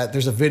looked at.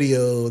 There's a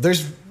video.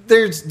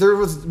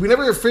 We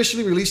never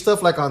officially released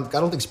stuff like on. I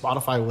don't think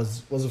Spotify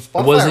was Spotify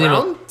It wasn't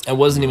around? even It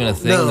wasn't even a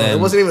thing No, then. it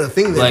wasn't even a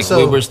thing then. Like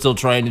so, we were still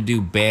trying to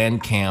do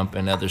Bandcamp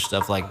and other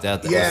stuff like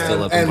that. That was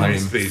still up and and running.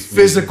 MySpace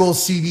physical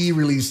CD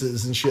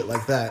releases and shit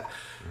like that.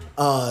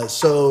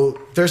 So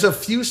there's a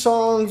few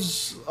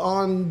songs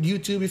on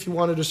YouTube if you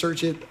wanted to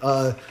search it.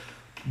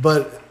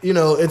 But you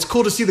know, it's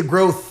cool to see the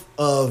growth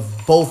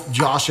of both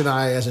Josh and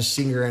I as a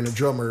singer and a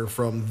drummer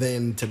from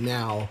then to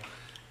now.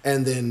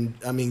 And then,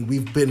 I mean,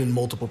 we've been in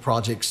multiple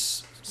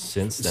projects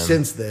Since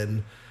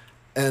then.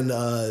 And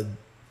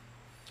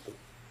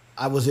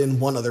I was in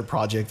one other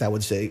project, I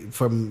would say,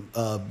 from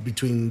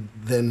between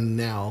then and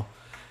now.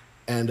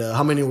 And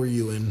how many were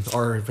you in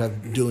or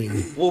have doing?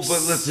 Well,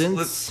 but let's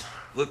Since-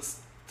 let's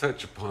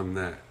touch upon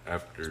that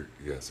after.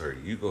 Yeah, sorry,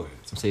 you go ahead.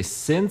 Say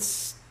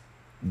since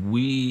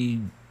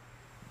we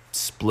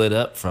split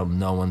up from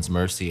No One's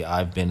Mercy,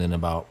 I've been in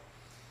about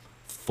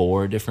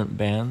 4 different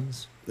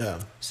bands. Yeah.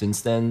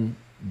 Since then,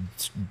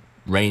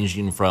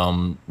 ranging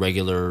from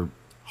regular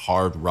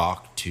hard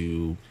rock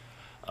to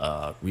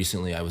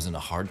recently I was in a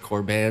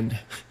hardcore band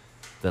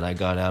that I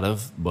got out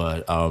of.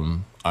 But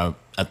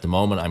at the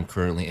moment, I'm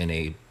currently in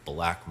a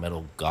black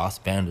metal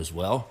goth band as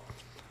well.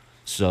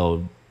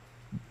 So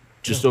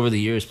just over the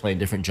years, playing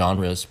different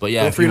genres. But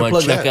yeah, Feel if free you to want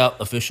plug to check that.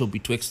 out Official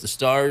Betwixt the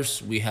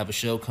Stars, we have a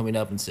show coming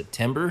up in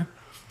September.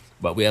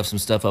 But we have some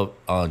stuff up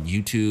on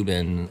YouTube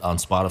and on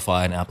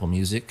Spotify and Apple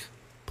Music.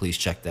 Please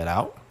check that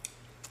out.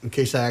 In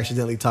case I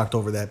accidentally talked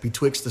over that,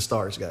 Betwixt the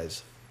Stars,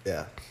 guys.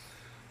 Yeah.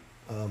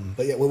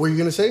 But yeah, what were you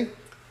gonna say?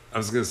 I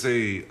was gonna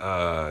say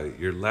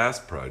your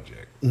last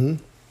project.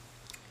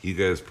 You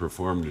guys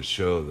performed a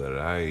show that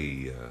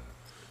I.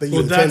 That you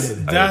Well,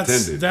 attended.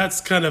 attended. that's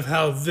kind of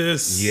how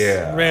this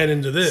Yeah. ran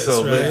into this,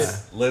 So right?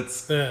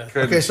 let's Yeah.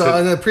 kind Okay, of so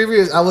in the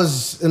previous, I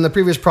was in the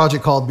previous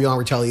project called Beyond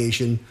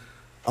Retaliation.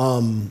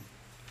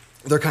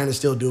 They're kind of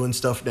still doing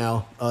stuff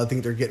now. I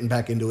think they're getting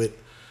back into it.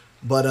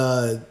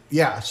 But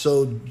yeah,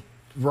 so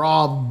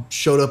Rob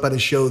showed up at a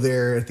show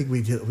there. I think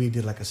we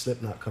did like a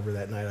Slipknot cover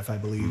that night, if I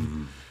believe.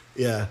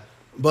 Yeah,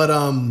 but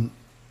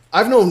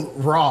I've known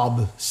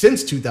Rob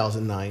since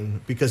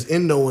 2009 because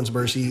in No One's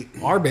Mercy,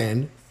 our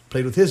band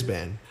played with his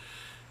band,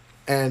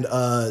 and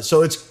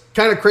so it's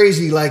kind of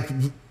crazy. Like,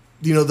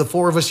 you know, the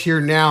 4 of us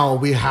here now,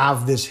 we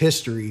have this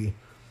history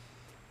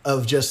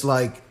of just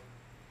like.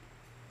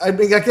 I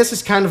mean, I guess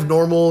it's kind of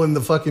normal in the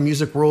fucking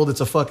music world.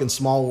 It's a fucking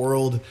small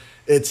world.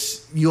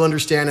 It's, you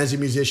understand as a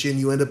musician,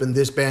 you end up in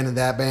this band and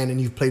that band, and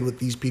you've played with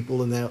these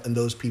people and that and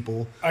those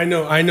people. I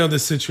know the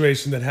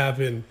situation that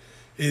happened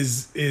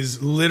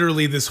is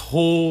literally this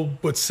whole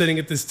what's sitting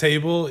at this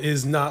table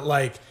is not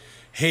like,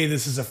 hey,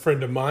 this is a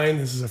friend of mine,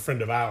 this is a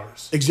friend of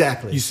ours.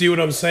 Exactly. You see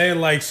what I'm saying?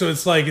 Like, so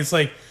it's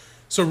like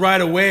so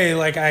right away,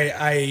 like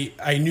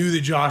I knew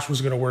that Josh was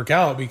gonna work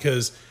out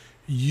because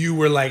you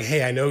were like,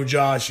 hey, I know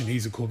Josh and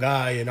he's a cool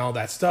guy and all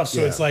that stuff.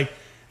 So Yeah. it's like,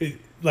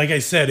 like I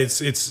said, it's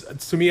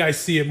to me, I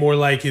see it more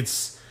like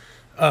it's,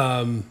 you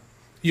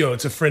know,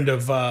 it's a friend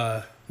of,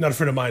 not a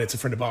friend of mine, it's a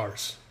friend of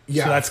ours.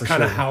 Yeah, So that's for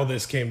kind of sure. how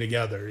this came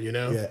together, you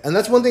know? Yeah, and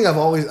that's one thing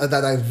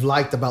I've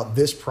liked about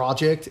this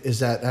project is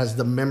that as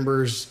the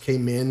members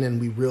came in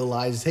and we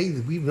realized, hey,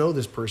 we know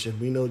this person,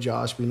 we know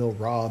Josh, we know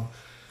Rob.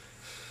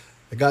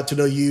 I got to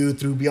know you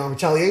through Beyond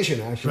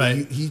Retaliation. Actually,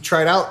 Right. he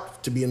tried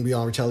out to be in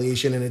Beyond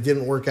Retaliation and it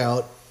didn't work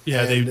out.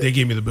 Yeah, And they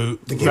gave me the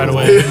boot gave right him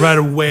away. the Right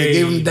away. They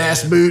gave him the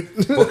Das boot.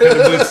 What kind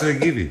of boots did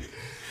they give you?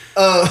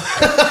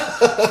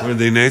 Were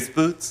they nice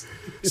boots?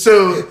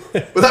 So,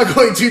 without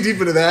going too deep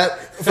into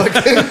that,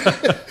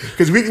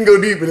 because we can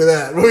go deep into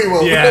that. We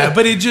won't. Yeah,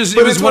 but it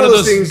But was it's one of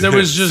those things. There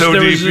was just so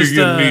there deep was just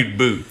you're gonna need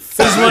boots.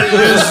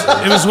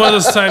 it was one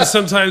of those times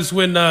sometimes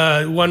when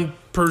one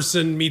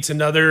person meets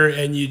another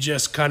and you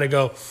just kind of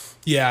go,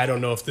 yeah, I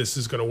don't know if this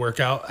is going to work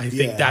out. I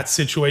think Yeah. that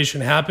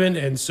situation happened,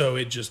 and so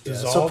it just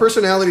dissolved. So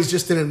personalities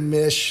just didn't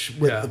mesh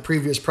with Yeah. the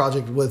previous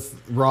project with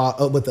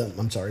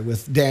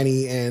with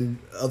Danny and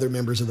other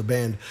members of the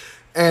band,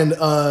 and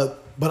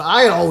but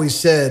I had always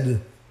said,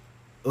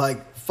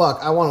 like, fuck,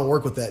 I want to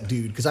work with that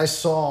dude because I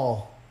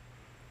saw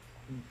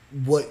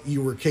what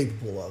you were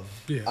capable of.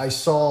 Yeah. I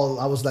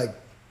was like,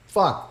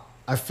 fuck,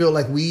 I feel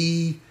like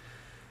we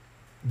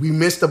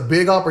missed a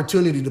big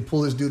opportunity to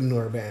pull this dude into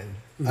our band.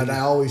 And I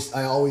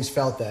always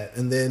felt that.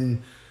 And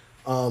then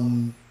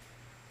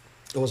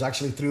it was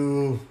actually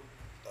through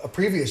a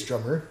previous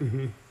drummer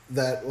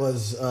that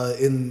was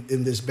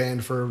in this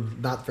band for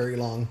not very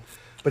long,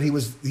 but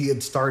he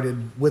had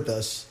started with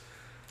us.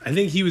 I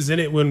think he was in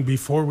it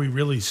before we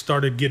really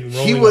started getting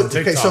rolling He was on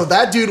TikTok. okay. So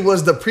that dude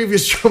was the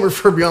previous drummer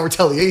for Beyond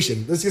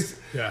Retaliation. This is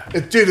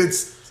dude.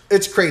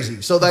 It's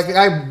crazy. So that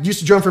guy used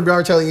to drum for Beyond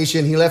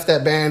Retaliation. He left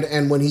that band,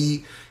 and when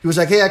he was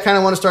like, "Hey, I kind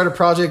of want to start a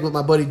project with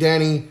my buddy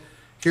Danny.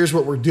 Here's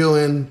what we're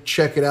doing.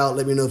 Check it out.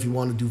 Let me know if you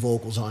want to do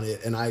vocals on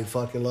it." And I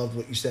fucking loved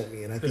what you sent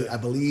me. And I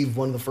believe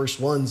one of the first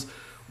ones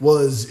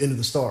was Into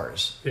the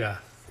Stars. yeah.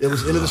 It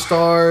was Into the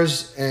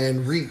Stars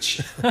and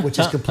Reach, which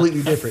is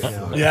completely different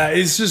now. Yeah,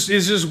 it's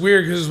just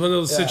weird because it's one of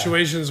those Yeah.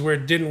 situations where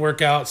it didn't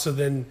work out. So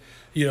then,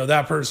 you know,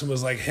 that person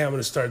was like, "Hey, I'm going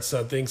to start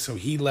something." So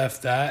he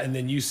left that, and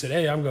then you said,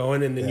 "Hey, I'm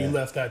going," and then you Yeah.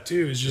 left that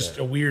too. It's just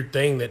a weird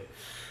thing that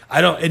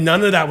and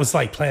none of that was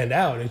like planned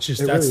out. It's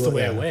just, It that's really the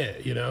way was, it yeah.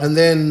 went, you know? And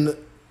then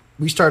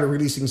we started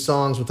releasing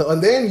songs and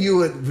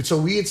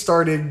then we had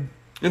started. And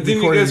then you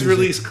recording guys music.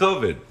 released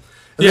COVID.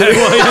 yeah,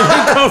 well,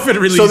 yeah, COVID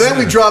release. So then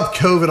we dropped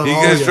COVID on You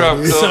all guys of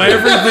dropped dude. COVID. So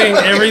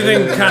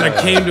everything kind of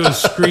came to a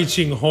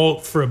screeching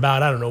halt for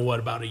about, I don't know what,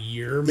 about a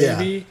year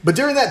maybe. Yeah. But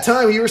during that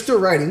time, you were still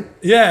writing.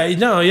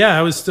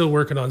 I was still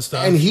working on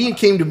stuff. And he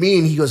came to me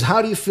and he goes,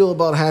 "How do you feel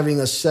about having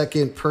a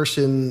second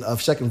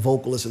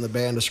vocalist in the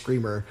band, a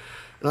screamer?"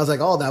 And I was like,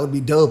 "Oh, that would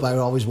be dope. I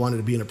always wanted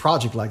to be in a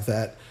project like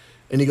that."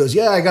 And he goes,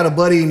 "Yeah, I got a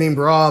buddy named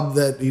Rob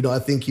that, I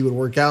think he would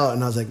work out."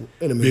 And I was like,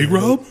 "Wait a minute. Big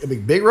Rob?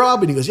 Big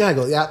Rob?" And he goes, "Yeah." I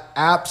go, "Yeah,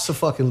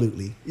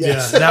 abso-fucking-lutely."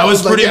 Yes. Yeah, that I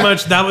was like, pretty yeah.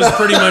 much I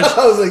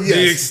was like, the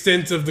yes.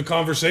 extent of the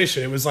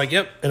conversation. It was like,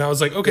 yep. And I was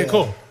like, okay, Yeah.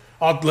 cool.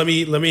 Let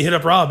me hit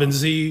up Rob and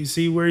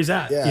see where he's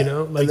at. Yeah.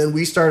 Like, and then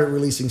we started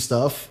releasing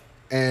stuff,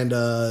 and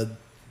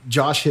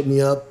Josh hit me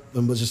up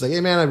and was just like,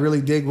 "Hey man, I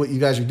really dig what you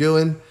guys are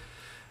doing."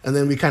 And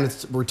then we kind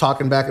of were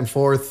talking back and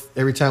forth.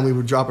 Every time we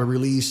would drop a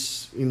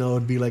release,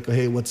 it'd be like,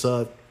 "Hey, what's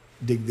up?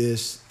 Dig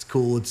this. It's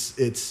cool.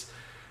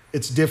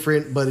 It's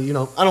different, but I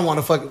don't want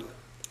to fuck."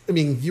 I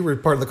mean, you were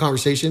part of the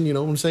conversation. You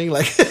know what I'm saying?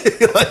 Like,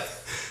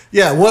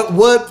 yeah.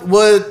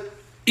 What?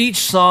 Each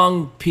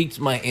song piqued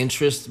my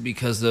interest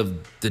because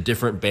of the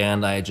different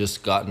band I had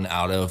just gotten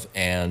out of,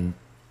 and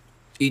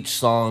each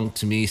song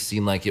to me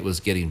seemed like it was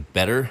getting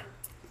better.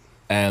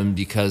 And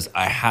because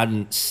I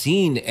hadn't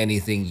seen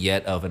anything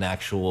yet of an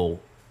actual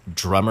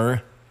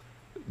drummer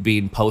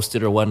being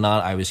posted or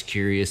whatnot, I was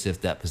curious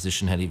if that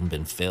position had even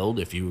been filled,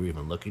 if you were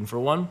even looking for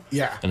one.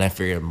 Yeah. And I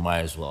figured I might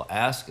as well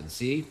ask and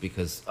see,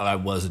 because I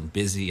wasn't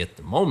busy at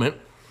the moment.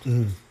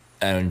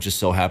 And just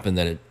so happened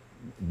that it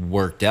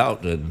worked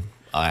out, and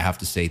I have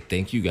to say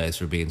thank you guys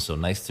for being so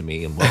nice to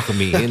me and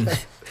welcoming me in.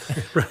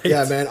 right.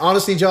 Yeah, man.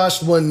 Honestly,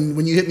 Josh,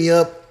 when you hit me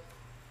up,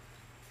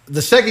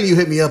 the second you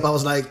hit me up, I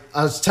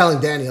was telling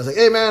Danny, I was like,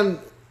 "Hey, man,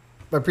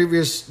 my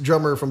previous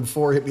drummer from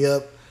before hit me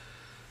up.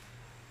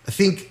 I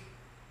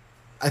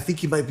think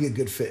he might be a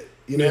good fit."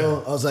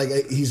 Yeah. I was like,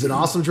 "He's an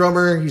awesome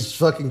drummer. He's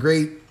fucking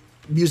great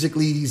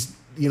musically. He's,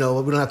 we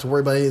don't have to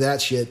worry about any of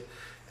that shit.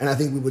 And I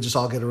think we would just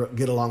all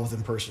get along with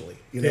him personally.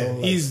 Yeah,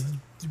 he's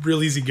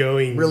real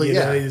easygoing. Really,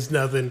 yeah. He's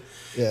nothing.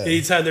 Yeah.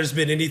 Anytime there's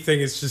been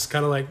anything, it's just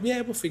kind of like,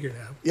 yeah, we'll figure it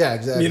out. Yeah,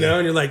 exactly. And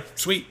you're like,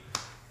 sweet.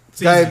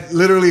 It's Guy easy.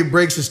 literally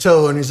breaks his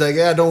toe and he's like,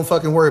 "Yeah, don't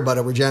fucking worry about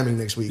it. We're jamming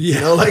next week."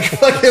 Yeah.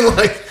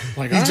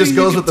 Fucking he just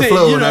goes with the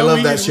flow, and I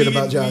love that shit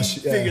about Josh.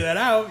 We figure that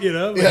out, But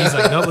Yeah. he's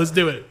like, no, let's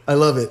do it. I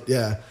love it.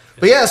 Yeah.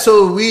 But yeah,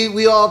 so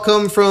we all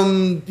come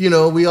from,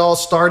 we all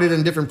started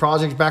in different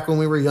projects back when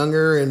we were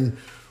younger, and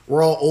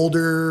we're all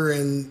older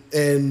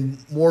and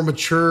more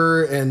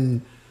mature,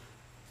 and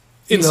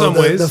In some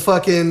ways. the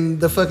fucking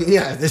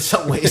yeah, in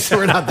some ways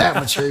we're not that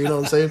mature, you know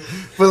what I'm saying?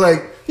 But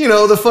like,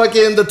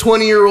 the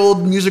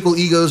 20-year-old musical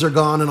egos are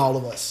gone in all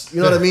of us. You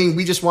know what I mean?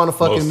 We just want to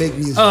fucking Most make of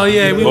us. music. Oh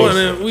yeah, we Most-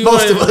 want to.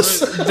 most of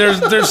us.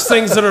 There's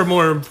things that are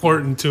more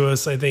important to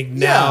us, I think,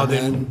 now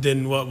Yeah, man.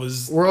 than what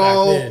was. We're back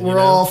all then, we're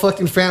all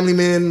fucking family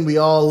men. We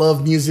all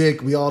love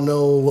music. We all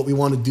know what we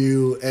want to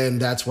do,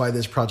 and that's why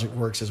this project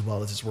works as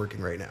well as it's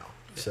working right now.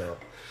 So,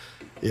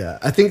 yeah,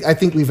 I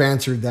think we've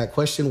answered that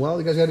question well.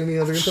 You guys got any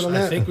other input on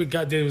that? I think we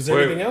got. Was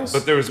Wait, anything else?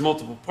 But there was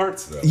multiple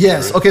parts though.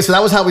 Yes. right? Okay. So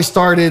that was how we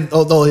started.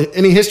 Although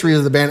any history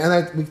of the band,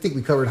 and we think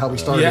we covered how we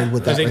started yeah,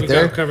 with I that think right we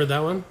there. covered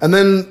that one. And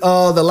then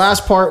the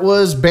last part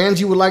was bands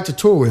you would like to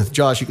tour with.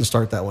 Josh, you can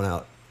start that one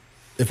out.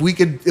 If we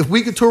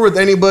could tour with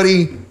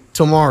anybody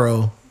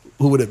tomorrow,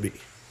 who would it be?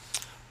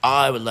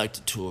 I would like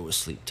to tour with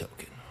Sleep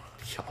Token.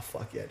 Oh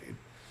fuck yeah, dude.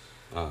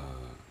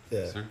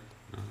 Yeah. Sir?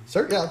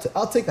 Sir, yeah,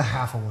 I'll take a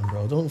half on one,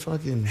 bro. Don't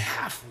fucking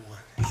Half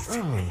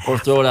one. Or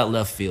throw it out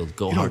left field.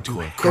 Go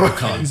hardcore.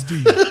 Con.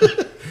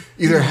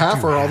 either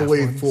half or all the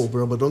way full,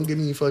 bro. But don't give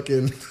me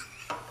fucking.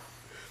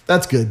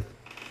 That's good.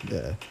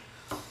 Yeah.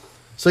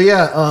 So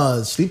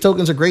yeah, Sleep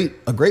Token's a great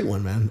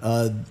one,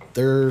 man.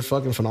 They're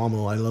fucking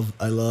phenomenal. I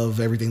love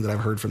everything that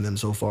I've heard from them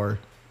so far.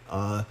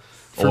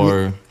 For me,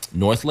 Or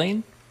North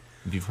Lane.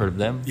 If you've heard of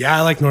them. Yeah,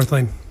 I like North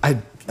Lane.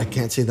 I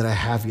can't say that I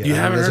have yet. You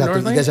haven't heard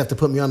North Lane? You guys have to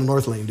put me on the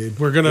North Lane, dude.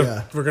 We're gonna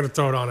Yeah,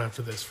 throw it on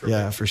after this. for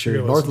sure.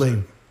 You're gonna North listen to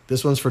Lane.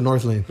 This one's for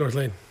North Lane. North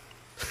Lane.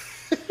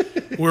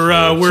 We're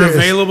Cheers.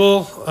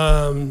 available.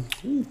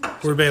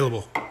 We're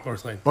available.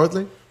 North Lane. North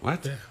Lane.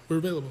 What? Yeah, we're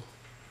available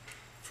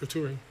for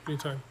touring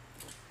anytime.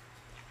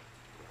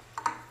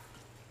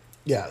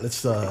 Yeah,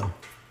 let's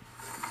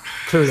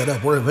clear that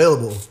up. We're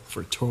available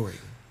for touring.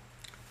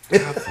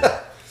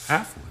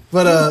 Half one.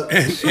 But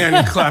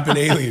And clapping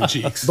alien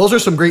cheeks. those are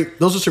some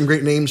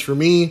great names for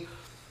me.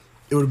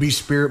 It would be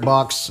Spirit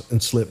Box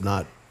and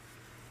Slipknot.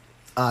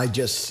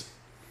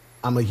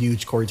 I'm a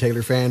huge Corey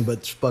Taylor fan,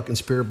 but fucking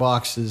Spirit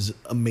Box is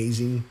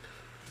amazing.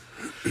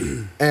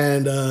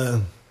 And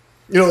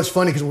it's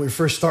funny because when we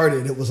first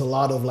started, it was a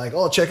lot of like,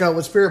 "Oh, check out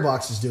what Spirit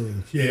Box is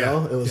doing."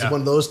 Yeah, It was yeah.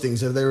 one of those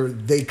things.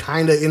 They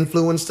kind of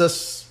influenced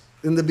us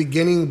in the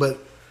beginning, but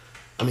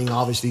I mean,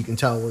 obviously, you can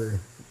tell we're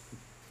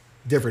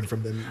different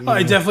from them. you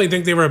I know? definitely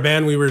think they were a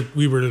band we were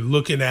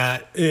looking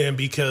at, and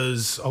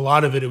because a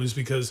lot of it was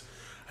because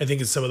I think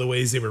it's some of the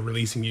ways they were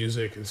releasing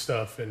music and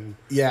stuff. And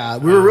Yeah,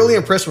 we were really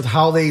impressed with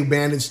how they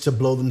managed to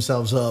blow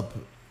themselves up.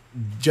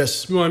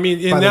 Just well, I mean,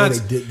 by and the way that's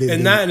they did-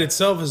 and that in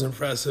itself is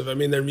impressive. I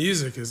mean, their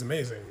music is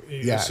amazing.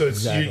 Yeah, so it's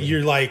exactly.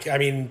 you're like, I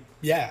mean,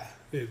 yeah,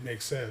 it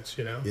makes sense,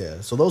 you know.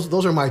 Yeah, so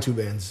those are my two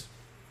bands.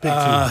 Pick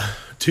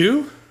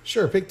Two.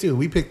 Sure, pick two.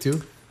 We picked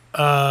two.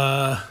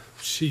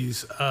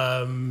 She's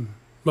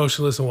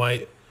Motionless in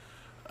White,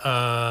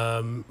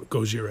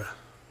 Gojira.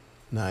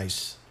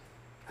 Nice.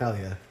 Hell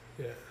yeah.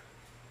 Yeah.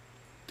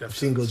 I've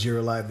seen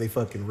Gojira live. They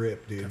fucking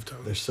rip, dude.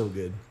 Deftones. They're so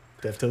good.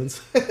 Deftones.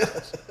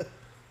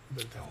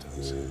 But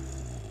Deftones, yeah.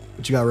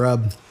 What you got,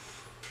 Rob?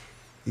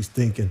 He's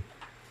thinking.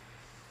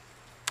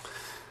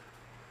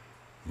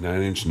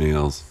 9 Inch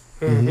Nails.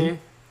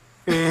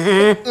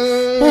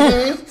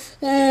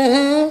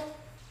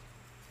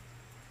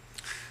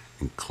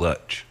 And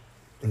Clutch.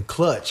 And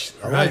Clutch.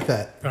 I Right. like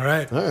that. All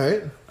right. All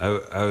right.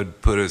 I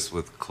would put us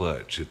with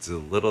Clutch. It's a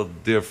little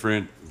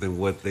different than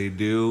what they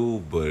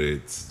do, but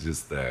it's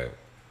just that,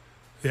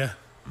 Yeah.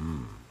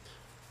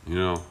 you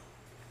know.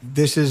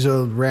 This is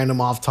a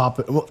random off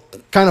topic, well,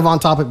 kind of on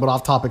topic, but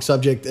off topic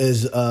subject.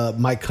 Is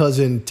my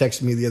cousin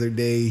texted me the other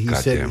day. He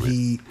God said damn it.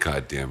 he.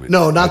 God damn it.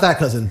 No, not that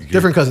cousin.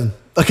 Different cousin.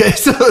 Okay,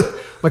 so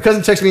my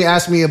cousin texted me,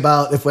 asked me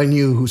about if I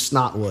knew who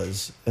Snot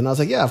was, and I was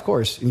like, "Yeah, of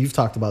course." And you've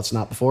talked about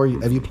Snot before.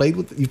 Have you played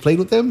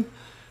with them?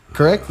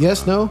 Correct?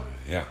 Yes. No.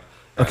 Yeah.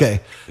 Okay.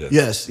 Yes.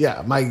 Yes.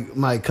 Yeah.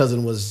 My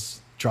cousin was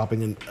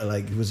dropping in,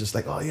 like, he was just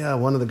like, "Oh yeah,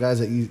 one of the guys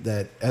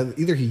that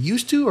either he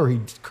used to or he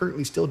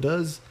currently still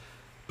does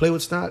play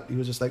with Snot." He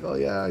was just like, "Oh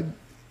yeah,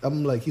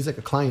 I'm like, he's like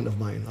a client of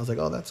mine." I was like,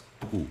 "Oh, that's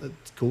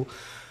cool."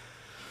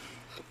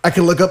 I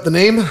can look up the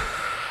name.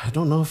 I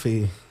don't know if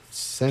he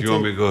sent Do you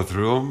want it. me to go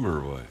through them or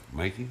what?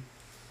 Mikey?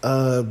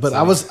 But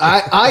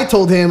I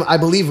told him I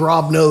believe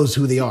Rob knows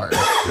who they are.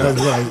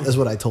 That's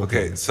what I told him.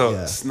 Okay, so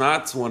yeah.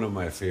 Snot's one of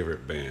my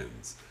favorite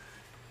bands.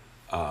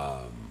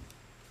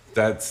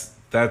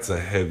 That's a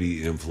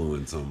heavy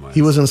influence on my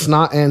He was in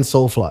Snot and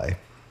Soulfly.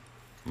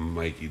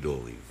 Mikey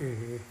Doley.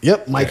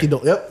 Yep, Mikey.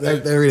 Okay. Yep,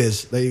 there it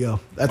is. There you go.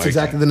 That's Mikey.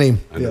 exactly the name.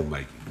 I know Yep.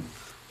 Mikey.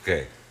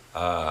 Okay.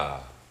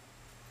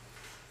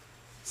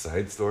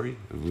 Side story?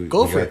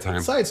 Go We for got it.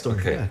 time? Side story.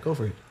 Okay. Yeah, go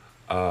for it.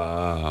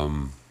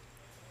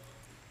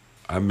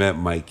 I met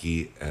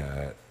Mikey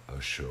at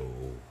a show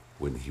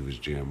when he was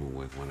jamming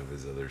with one of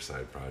his other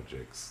side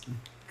projects,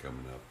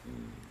 coming up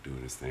and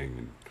doing his thing,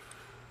 and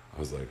I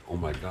was like, "Oh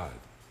my god,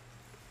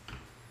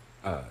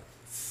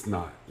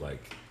 Snot,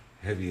 like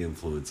heavy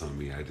influence on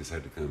me. I just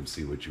had to come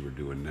see what you were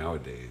doing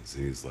nowadays."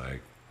 And he's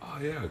like, "Oh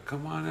yeah,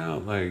 come on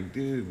out, like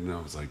dude." And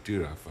I was like,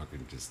 "Dude,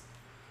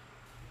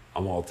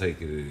 I'm all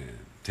taking it in."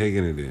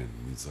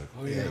 And he's like,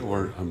 "Oh yeah,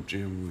 I'm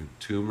jamming with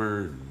Tumor,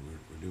 and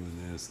we're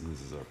doing this, and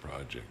this is our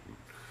project." And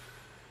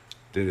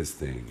did his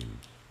thing, and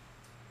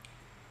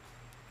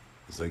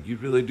he's like, "You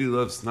really do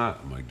love Snot?"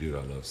 I'm like, "Dude,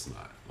 I love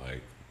Snot.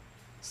 Like,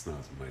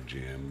 Snot's my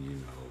jam, you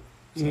know."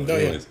 So Oh,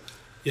 yeah. anyways,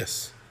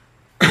 Yes.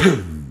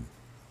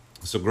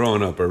 so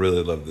growing up, I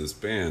really loved this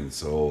band.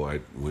 So I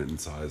went and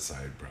saw his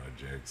side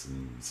projects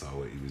and saw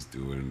what he was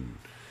doing.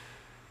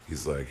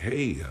 He's like,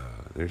 "Hey,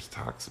 there's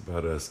talks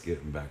about us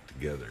getting back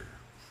together,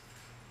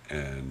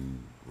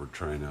 and we're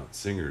trying out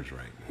singers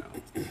right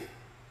now."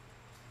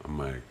 I'm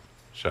like,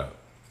 "Shut up.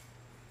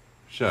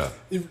 Like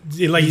Did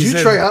you you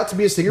said, try out to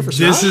be a singer for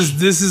Snot?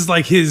 This is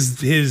like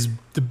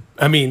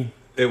I mean,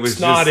 It was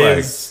Snot just like-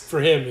 is for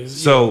him is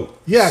So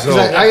Yeah, because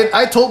so-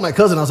 I told my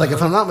cousin, I was like,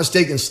 if I'm not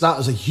mistaken, Snot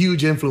was a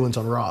huge influence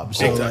on Rob.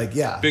 So Big time. like,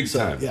 yeah, Big so,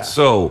 time. Yeah.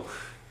 So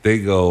they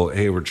go,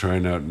 "Hey, we're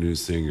trying out new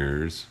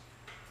singers.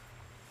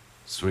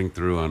 Swing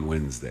through on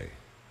Wednesday."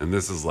 And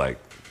this is like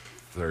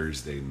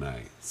Thursday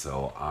night.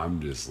 So I'm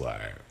just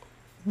like,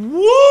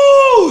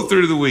 woo,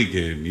 through the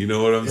weekend. You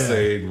know what I'm Yeah.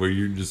 saying? Where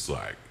you're just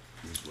like,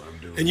 "This is what I'm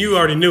doing." and you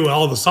already knew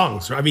all the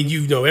songs. Right? I mean,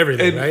 you know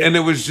everything, And, right? and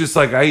it was just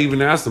like, I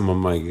even asked him,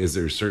 I'm like, "Is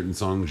there certain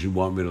songs you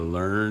want me to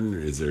learn?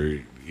 Is there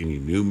any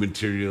new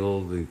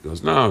material?" He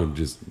goes, "No,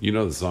 just, you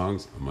know the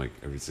songs." I'm like,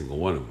 "Every single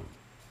one of them.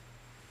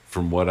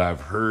 From what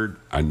I've heard,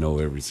 I know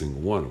every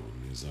single one of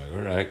them." He's like,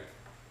 "All right,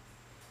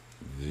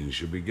 then you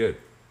should be good."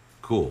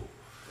 Cool.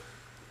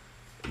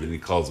 And then he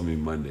calls me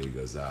Monday. He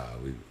goes,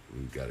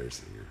 we've got our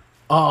singer.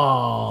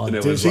 Oh, And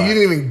it dude, was so you like-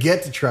 didn't even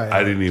get to try it.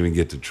 I didn't even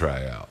get to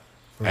try out.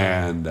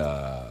 And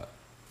I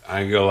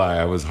ain't gonna lie,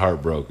 I was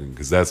heartbroken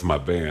because that's my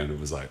band. It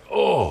was like,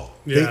 oh.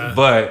 Yeah.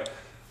 But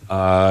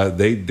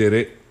they did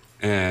it,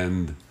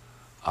 and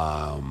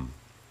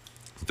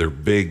their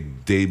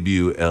big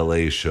debut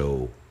LA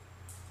show,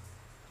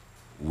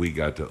 we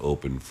got to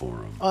open for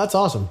them. Oh, that's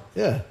awesome.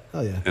 Yeah,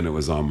 hell yeah. And it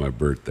was on my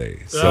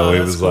birthday. So Oh, it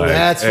that's was cool. like,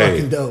 That's "Hey,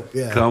 fucking dope,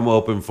 yeah." come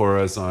open for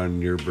us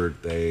on your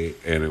birthday."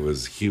 And it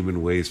was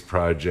Human Waste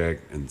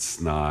Project and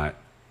Snot,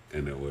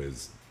 and it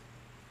was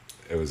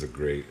a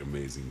great,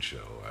 amazing show.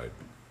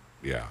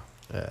 Yeah.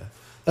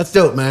 That's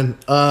dope, man.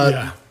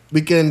 Yeah.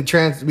 We can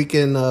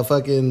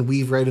fucking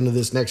weave right into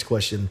this next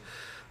question.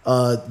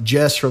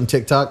 Jess from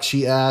TikTok,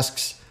 she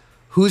asks,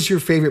 "Who's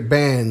your favorite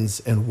bands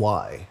and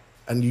why?"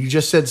 And you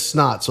just said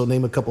Snot, so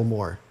name a couple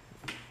more.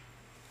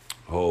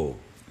 Oh,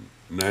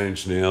 Nine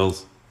Inch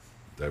Nails,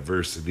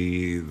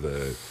 diversity,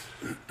 the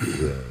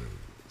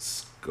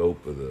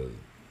scope of the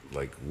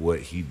like what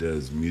he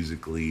does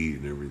musically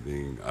and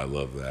everything. I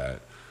love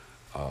that.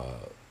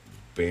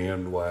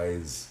 Band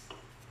wise,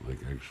 like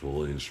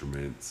actual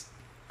instruments.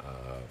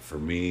 For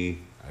me,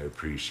 I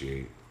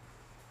appreciate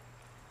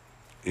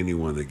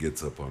anyone that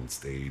gets up on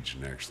stage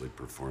and actually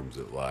performs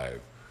it live,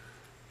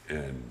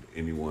 and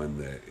anyone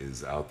that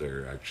is out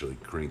there actually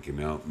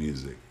cranking out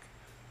music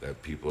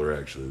that people are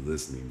actually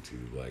listening to.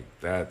 Like,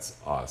 that's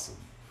awesome.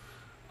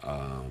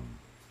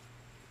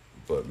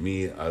 But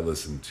me, I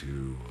listen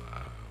to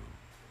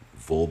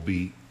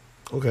Volbeat.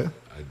 Okay.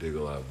 I dig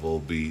a lot of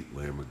Volbeat,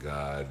 Lamb of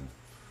God.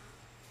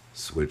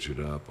 Switch it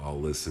up. I'll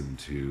listen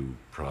to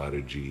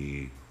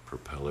Prodigy,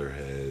 Propeller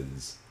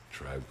Heads,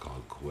 Tribe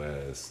Called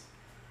Quest.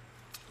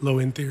 Low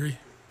End Theory,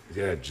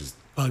 Yeah, just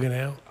bugging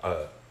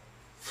out.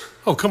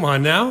 Oh, come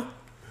on now.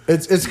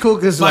 It's cool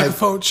because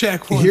Microphone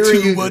check, 1,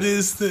 hearing 2. you- What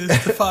is this?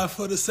 The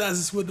 5-foot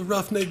assassins with the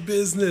roughneck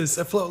business.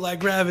 I float like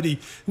gravity.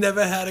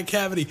 Never had a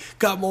cavity.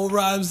 Got more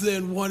rhymes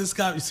than one is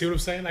got. You see what I'm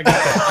saying? I got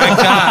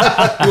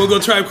that. You want to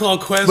go Tribe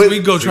Called Quest? But- We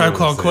can go See what Tribe I'm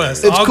Called saying?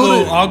 Quest. It's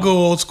cool I'll to- go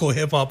old school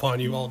hip hop on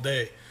you all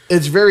day.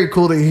 it's very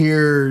cool to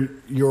hear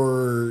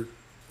your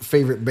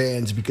favorite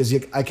bands because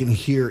I can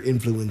hear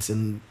influence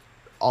in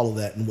all of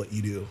that and what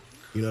you do.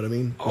 You know what I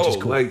mean? Which is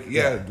cool.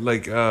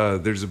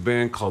 There's a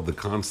band called The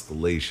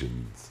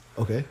Constellations.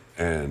 Okay.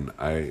 And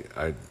I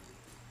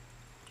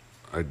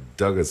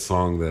dug a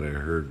song that I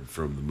heard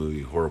from the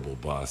movie Horrible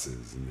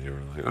Bosses, and they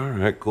were like, all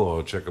right, cool,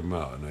 I'll check them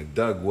out. And I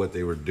dug what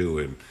they were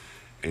doing,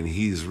 and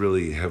he's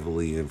really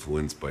heavily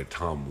influenced by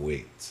Tom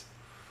Waits.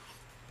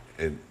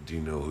 And do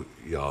you know,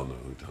 y'all know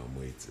who Tom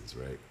Waits is,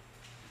 right?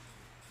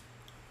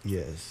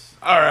 Yes.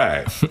 All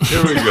right,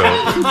 there we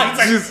go.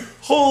 Just,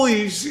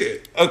 holy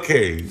shit.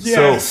 Okay,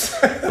 Yes.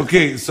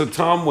 so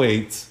Tom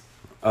Waits,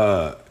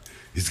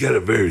 he's got a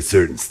very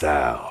certain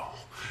style.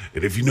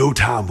 And if you know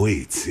Tom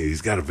Waits,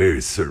 he's got a very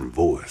certain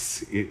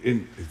voice.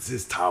 And it's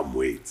just Tom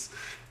Waits.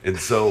 And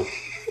so,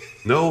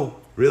 no,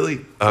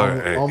 really?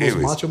 Almost anyways,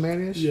 Macho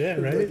Man-ish? Yeah,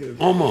 right?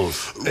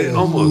 Almost.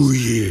 Almost.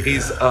 yeah.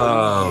 He's,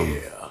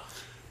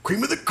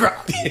 Cream of the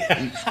crop.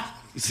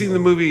 you seen the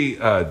movie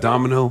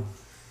Domino?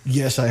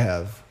 Yes, I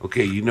have.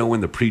 Okay, you know when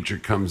the preacher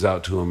comes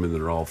out to them and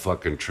they're all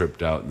fucking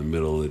tripped out in the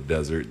middle of the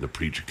desert, and the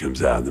preacher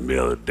comes out in the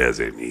middle of the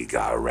desert and he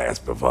got a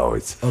raspy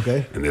voice.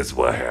 Okay. And that's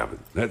what happened.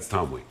 That's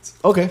Tom Waits.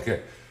 Okay.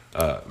 Okay.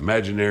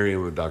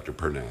 Imaginarium of Dr.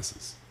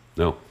 Parnassus.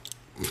 No.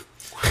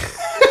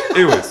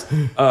 Anyways,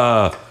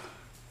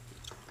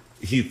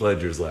 Heath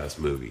Ledger's last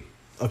movie.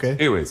 Okay.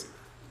 Anyways,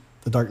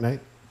 The Dark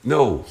Knight.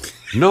 no,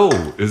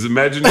 it's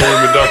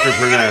Imaginarium of Dr.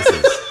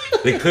 Parnassus.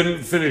 They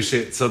couldn't finish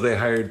it, so they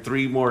hired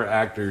 3 more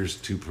actors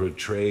to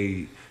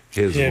portray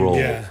his Him, role.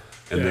 yeah.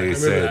 And Yeah, I they remember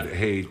said, that.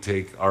 hey,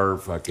 take our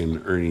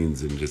fucking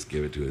earnings and just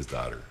give it to his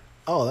daughter.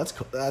 Oh, that's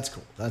cool. That's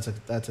cool. That's a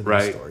good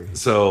Right? story.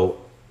 So,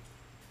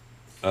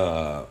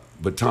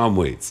 but Tom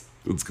Waits.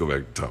 Let's go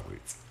back to Tom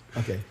Waits.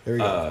 Okay, there we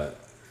go.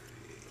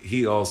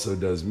 He also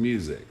does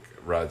music.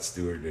 Rod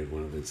Stewart did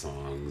one of his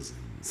songs.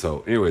 And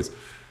so, anyways,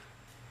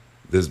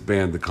 this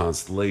band, The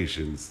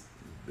Constellations,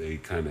 they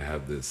kind of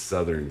have this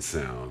southern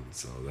sound.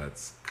 So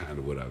that's kind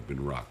of what I've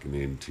been rocking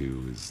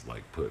into, is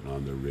like putting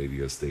on the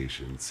radio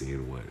station,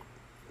 seeing what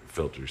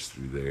filters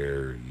through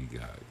there. You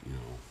got,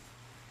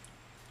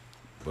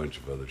 a bunch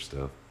of other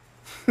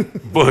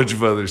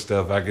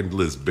stuff. I can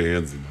list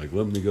bands and like,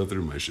 let me go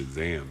through my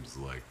Shazams.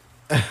 Like,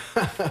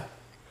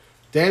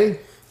 Danny,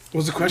 What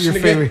was the who's question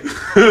your again?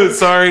 favorite?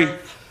 sorry,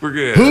 we're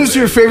good. Who's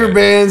your favorite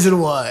bands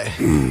and why?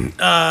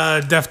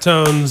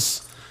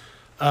 Deftones,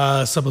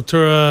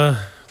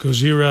 Sepultura,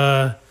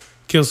 Gojira,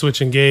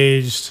 Killswitch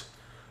Engaged.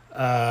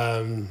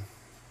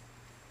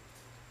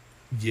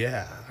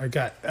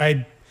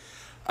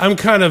 I'm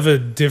kind of a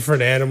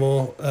different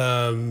animal.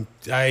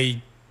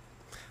 I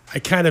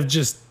kind of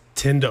just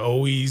tend to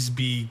always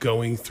be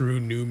going through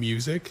new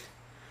music,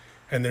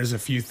 and there's a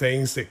few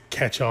things that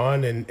catch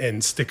on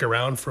and stick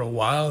around for a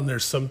while, and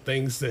there's some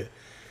things that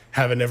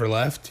haven't ever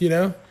left,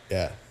 Yeah.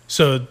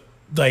 So,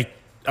 like,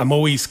 I'm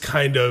always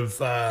kind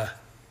of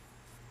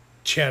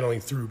channeling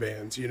through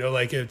bands,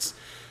 like it's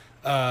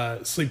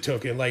Sleep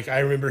Token. Like, I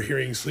remember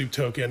hearing Sleep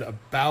Token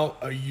about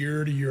a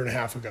year to year and a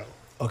half ago.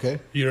 Okay.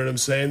 You know what I'm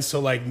saying? So,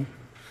 like,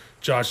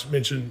 Josh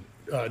mentioned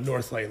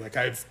North Lane. Like,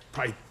 I've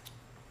probably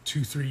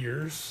 2-3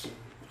 years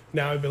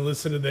now I've been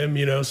listening to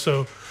them,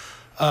 So,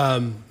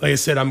 like I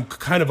said, I'm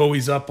kind of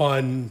always up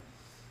on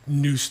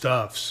new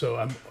stuff. So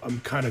I'm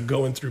kind of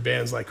going through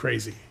bands like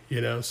crazy,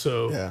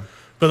 So, Yeah.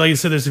 But like I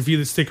said, there's a few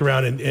that stick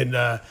around, and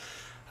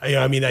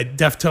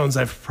Deftones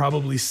I've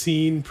probably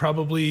seen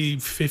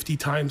 50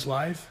 times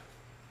live.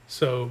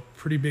 So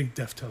pretty big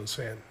Deftones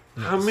fan.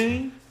 How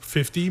many?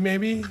 50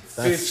 maybe?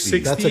 That's 60?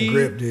 That's a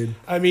grip, dude.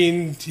 I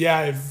mean,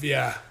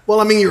 yeah. Well,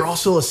 I mean, you're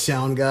also a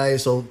sound guy,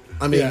 so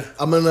I mean, Yeah.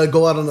 I'm gonna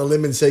go out on a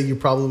limb and say you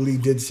probably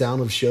did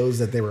sound of shows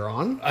that they were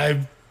on.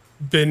 I've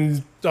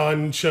been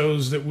on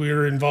shows that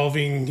we're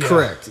involving. Yeah.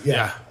 Correct.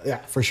 Yeah. Yeah,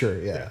 for sure.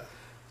 Yeah.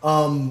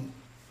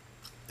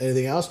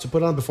 Anything else to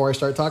put on before I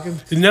start talking?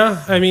 No,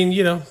 I mean,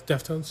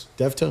 Deftones.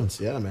 Deftones,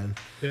 yeah, man.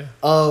 Yeah.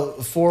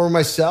 For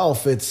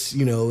myself, it's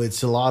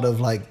it's a lot of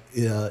like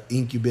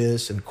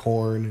Incubus and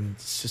Korn and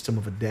System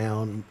of a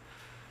Down,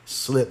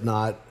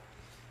 Slipknot,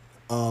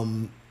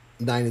 9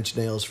 Inch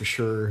Nails for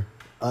sure.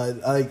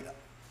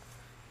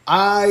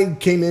 I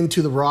came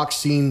into the rock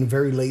scene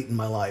very late in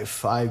my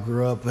life. I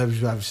grew up,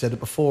 I've said it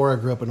before, I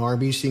grew up an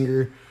R&B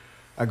singer.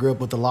 I grew up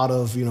with a lot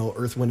of,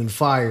 Earth, Wind, and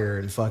Fire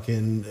and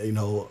fucking,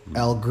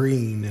 Al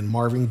Green and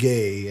Marvin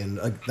Gaye. And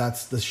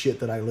that's the shit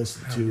that I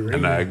listened to.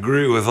 And I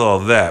agree with all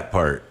that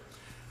part.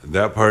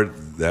 That part.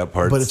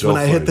 But it's when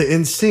I hit the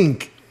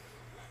NSYNC.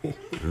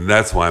 And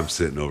that's why I'm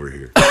sitting over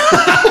here.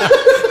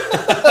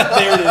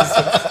 There it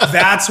is.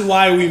 That's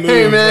why we moved.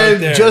 Hey, man, right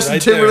there, Justin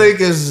right Timberlake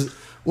there. is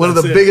one of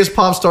the That's it. biggest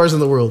pop stars in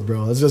the world,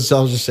 bro. I'll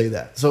just say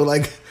that. So,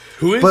 like,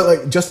 Who is? But,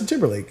 like, Justin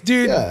Timberlake.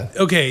 Dude, Yeah,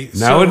 okay.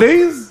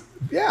 Nowadays?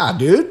 yeah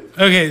dude.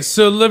 Okay,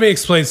 so let me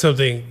explain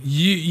something.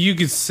 You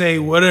could say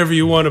whatever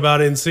you want about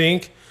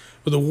NSYNC,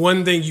 but the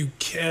one thing you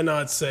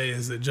cannot say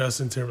is that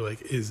Justin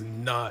Timberlake is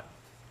not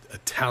a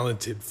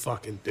talented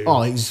fucking dude.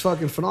 Oh, he's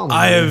fucking phenomenal.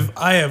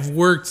 I have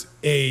worked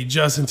a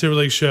Justin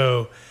Timberlake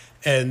show,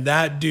 and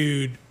that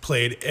dude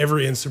played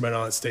every instrument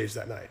on stage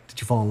that night.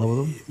 Did you fall in love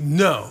with him?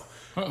 No,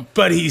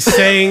 but he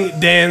sang,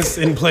 danced,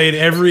 and played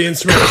every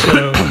instrument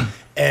show,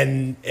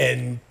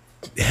 and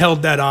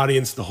held that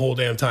audience the whole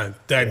damn time.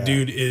 That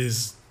dude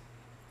is,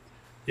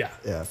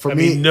 yeah. For I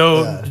me, mean,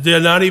 no, yeah. they're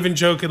not even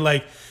joking.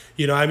 Like,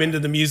 I'm into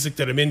the music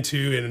that I'm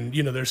into, and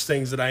there's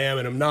things that I am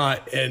and I'm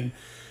not, and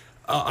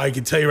I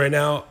can tell you right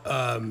now,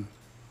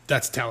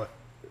 that's talent.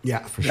 Yeah,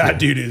 for sure. That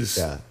dude is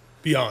Yeah.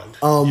 beyond.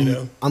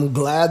 I'm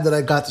glad that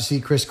I got to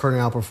see Chris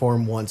Cornell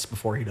perform once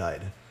before he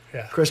died.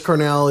 Yeah. Chris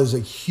Cornell is a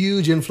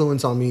huge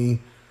influence on me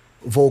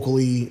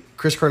vocally.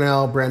 Chris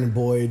Cornell, Brandon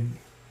Boyd,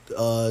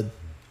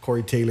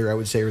 Corey Taylor, I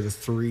would say, are the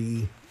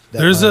three that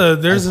There's I a-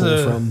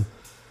 pull from.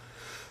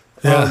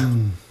 Yeah.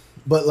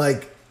 But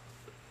like,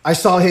 I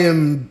saw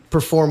him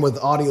perform with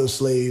Audio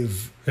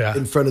Slave Yeah.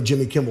 in front of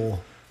Jimmy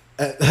Kimmel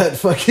at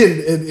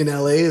fucking in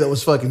LA. That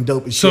was fucking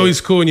dope as So shit.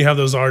 he's cool when you have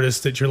those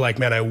artists that you're like,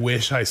 man, I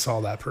wish I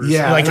saw that person.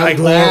 Yeah, like, and I'm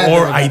glad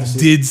or that I I got to see-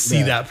 did see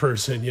yeah. that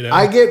person.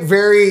 I get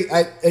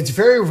it's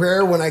very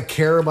rare when I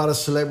care about a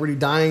celebrity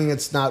dying.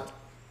 It's not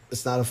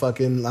a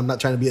fucking, I'm not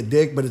trying to be a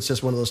dick, but it's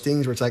just one of those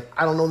things where it's like,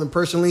 I don't know them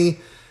personally.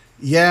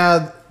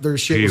 Yeah, their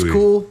shit was Pee-wee.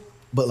 cool,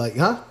 but like,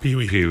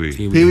 Pee-wee. Pee-wee.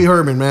 Pee Wee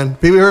Herman, man.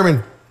 Pee Wee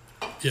Herman.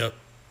 Yep.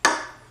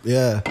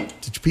 Yeah,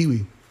 it's Pee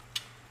Wee.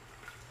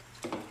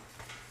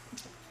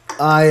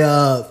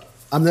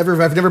 I've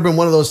never been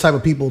one of those type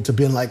of people to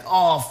been like,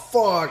 oh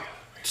fuck,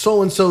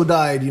 so and so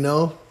died,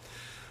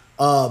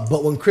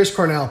 But when Chris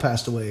Cornell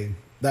passed away,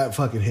 that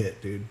fucking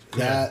hit, dude.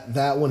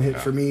 That one hit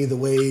for me the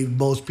way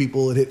most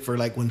people it hit for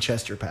like when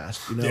Chester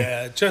passed,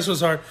 Yeah, Chess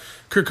was hard.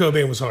 Kurt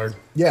Cobain was hard.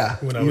 Yeah,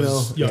 When I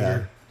was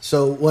younger.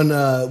 So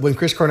when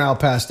Chris Cornell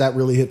passed, that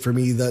really hit for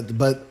me.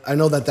 But I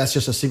know that that's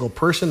just a single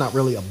person, not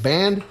really a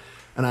band.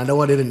 And I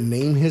know I didn't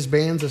name his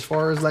bands as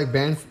far as like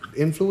band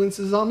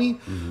influences on me.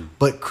 Mm-hmm.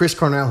 But Chris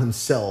Cornell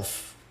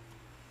himself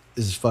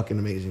is fucking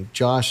amazing.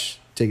 Josh,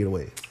 take it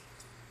away.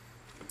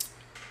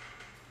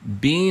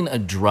 Being a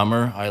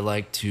drummer, I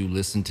like to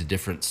listen to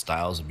different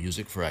styles of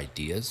music for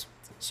ideas.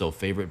 So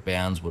favorite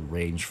bands would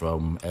range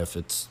from, if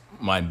it's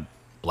my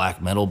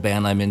black metal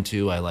band I'm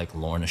into, I like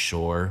Lorna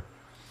Shore,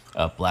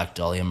 Black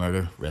Dahlia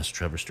Murder, rest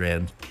Trevor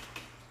Strand.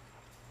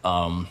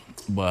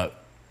 But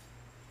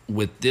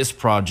with this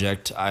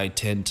project, I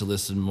tend to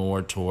listen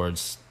more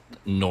towards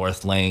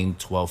North Lane,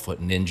 12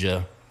 Foot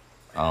Ninja,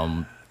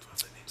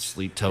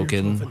 Sleep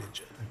Token.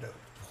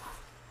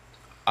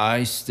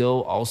 I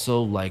still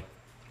also like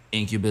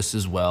Incubus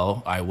as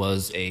well. I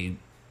was a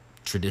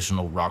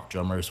traditional rock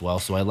drummer as well,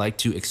 so I like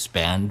to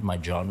expand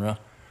my genre.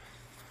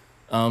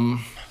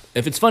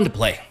 If it's fun to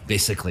play,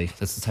 basically,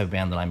 that's the type of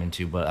band that I'm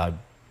into. But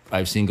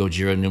I've seen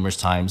Gojira numerous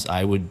times.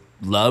 I would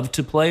love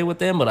to play with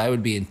them, but I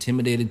would be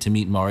intimidated to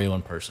meet Mario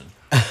in person.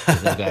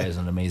 That guy is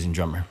an amazing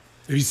drummer.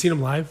 Have you seen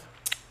him live?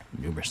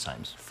 Numerous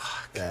times.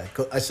 Yeah,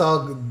 I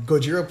saw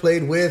Gojira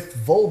played with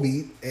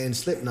Volbeat and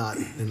Slipknot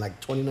in like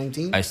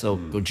 2019. I saw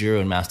Gojira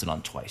and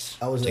Mastodon twice.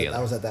 I was together.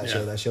 at that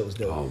show. That show was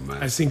dope. Oh,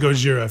 man. I've seen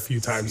Gojira a few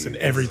times, and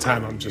every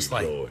time I'm just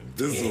like,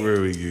 This is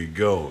where we get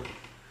going.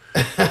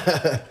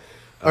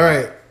 All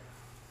right.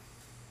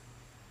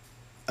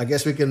 I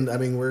guess we can. I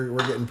mean, we're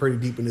getting pretty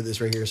deep into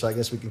this right here, so I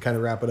guess we can kind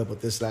of wrap it up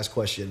with this last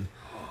question.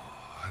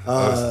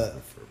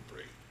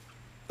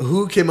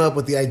 Who came up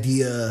with the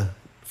idea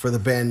for the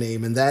band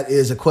name? And that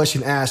is a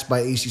question asked by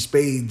AC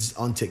Spades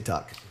on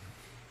TikTok.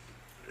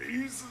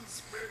 who's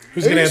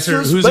gonna Ace answer?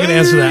 of Who's gonna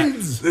answer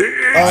that?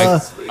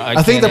 Spades! I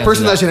I think can't the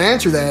person answer that should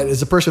answer that is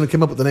the person who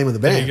came up with the name of the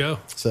band. There you go.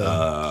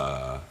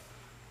 So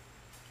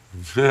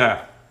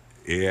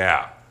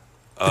Yeah.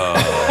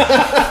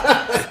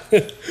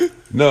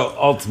 No,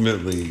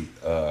 ultimately,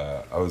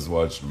 I was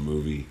watching a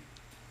movie,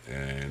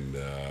 and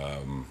a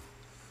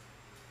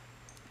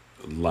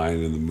line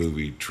in the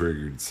movie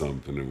triggered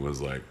something and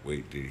was like,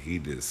 wait, did he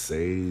just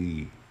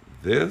say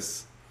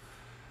this?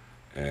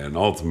 And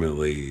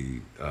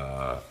ultimately,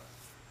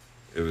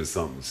 it was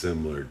something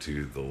similar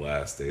to The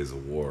Last Days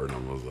of War, and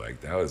I was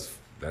like,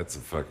 that's a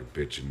fucking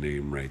bitchin'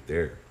 name right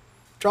there.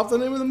 Drop the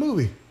name of the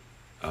movie.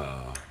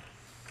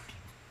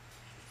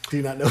 Do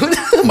you not know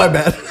it? My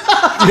bad.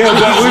 Yeah,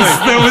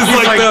 that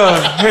was like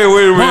the. Hey,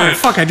 wait a minute.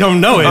 Fuck, I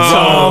don't know it.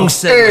 Song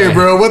set. Hey,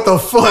 bro, what the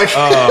fuck?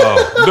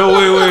 Oh no!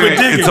 Wait!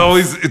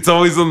 Ridiculous. It's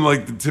always on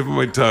like the tip of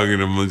my tongue,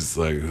 and I'm just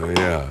like, oh,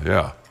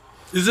 yeah.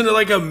 Isn't it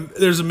like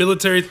there's a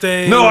military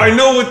thing? No, I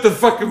know what the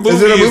fucking movie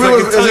is. Is it a movie with-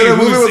 I can tell is it you a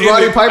movie who's with in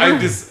Roddy it.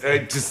 Piper? I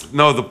just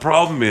no. The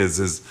problem is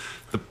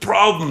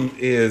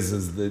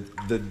that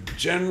the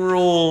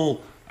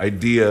general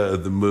idea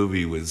of the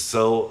movie was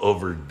so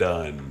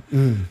overdone.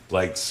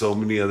 Like so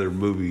many other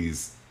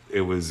movies,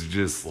 it was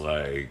just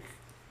like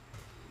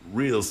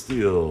Real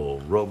Steel,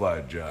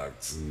 Robot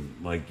Jocks, and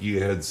like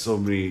you had so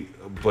many.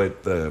 But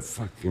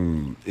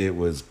it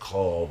was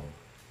called.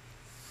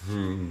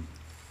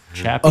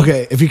 Chappie.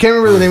 Okay, if you can't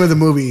remember the name of the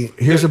movie,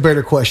 here's a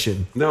better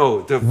question. No,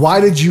 Why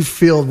did you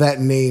feel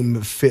that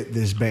name fit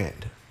this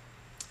band?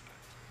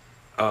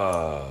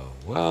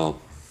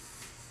 well,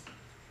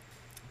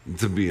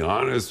 to be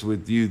honest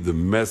with you, the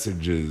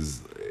message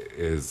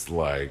is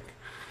like,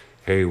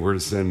 hey, we're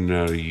sending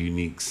out a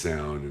unique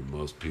sound and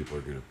most people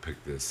are going to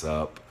pick this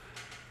up.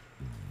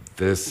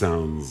 This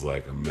sounds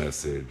like a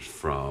message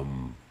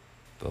from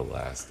The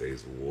Last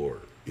Days of War.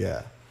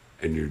 Yeah.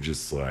 And you're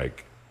just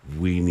like,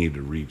 we need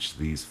to reach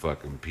these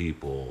fucking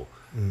people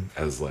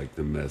as like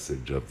the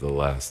message of The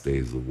Last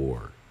Days of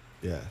War.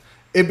 Yeah.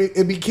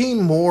 It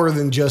became more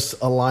than just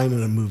a line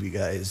in a movie,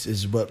 guys,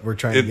 is what we're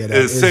trying to get at.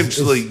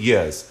 Essentially,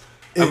 yes.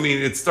 I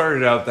mean, it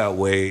started out that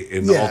way,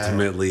 and Yeah.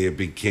 ultimately it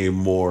became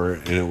more,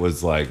 and it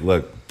was like,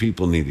 look,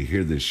 people need to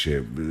hear this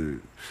shit.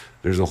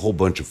 There's a whole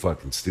bunch of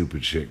fucking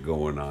stupid shit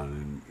going on,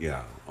 and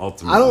yeah,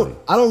 ultimately.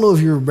 I don't know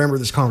if you remember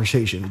this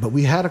conversation, but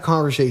we had a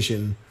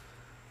conversation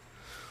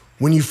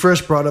when you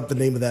first brought up the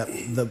name of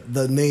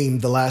the name,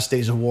 The Last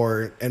Days of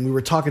War, and we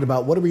were talking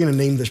about what are we going to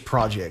name this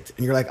project?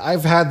 And you're like,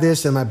 I've had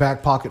this in my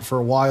back pocket for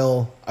a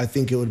while. I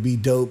think it would be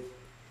dope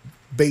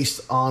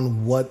based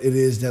on what it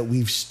is that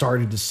we've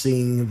started to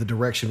sing, the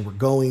direction we're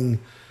going.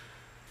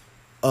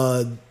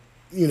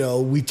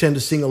 We tend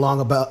to sing along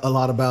about a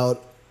lot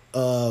about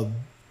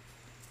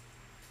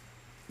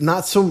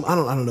not so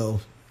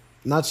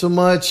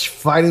much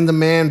fighting the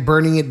man,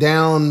 burning it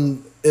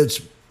down.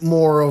 It's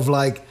more of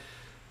like,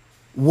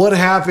 what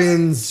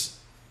happens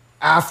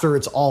after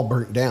it's all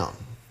burnt down?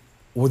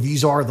 Well,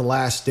 these are the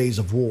last days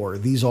of war.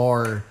 These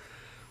are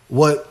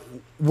what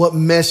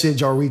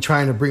message are we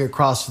trying to bring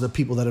across to the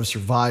people that have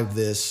survived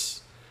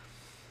this?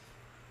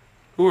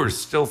 Who are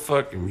still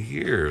fucking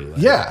here.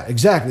 Like, Yeah,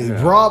 exactly.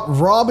 Yeah.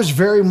 Rob is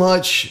very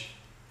much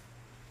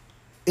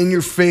in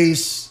your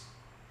face.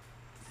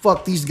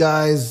 Fuck these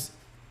guys.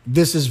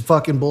 This is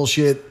fucking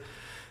bullshit.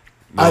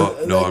 No,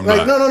 I'm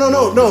like,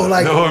 not. No.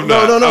 Like, no, I'm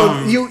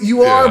not.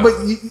 You are, yeah.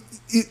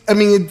 but I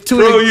mean,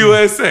 Pro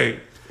USA.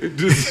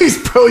 Just he's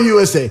pro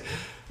USA.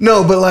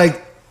 No, but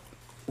like,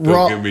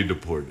 don't get me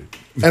deported.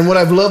 and what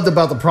I've loved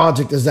about the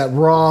project is that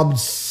Rob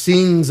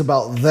sings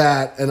about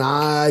that, and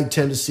I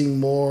tend to sing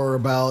more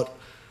about,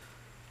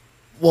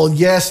 well,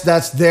 yes,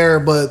 that's there,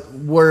 but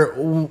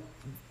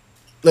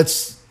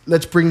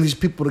let's bring these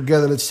people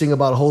together. Let's sing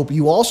about hope.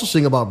 You also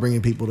sing about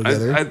bringing people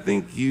together. I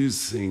think you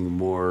sing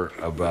more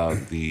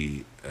about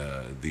the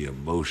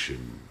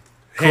emotion.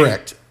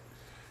 Correct.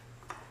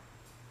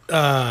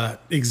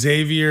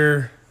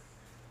 Xavier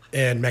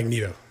and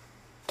Magneto.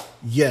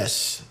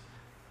 Yes.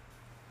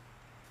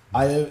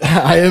 I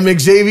am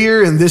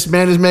Xavier, and this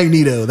man is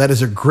Magneto. That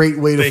is a great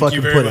way to Thank you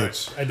fucking very put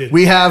much. it. I did.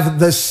 We have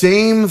the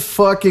same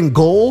fucking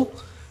goal,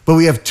 but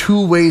we have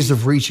two ways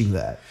of reaching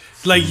that.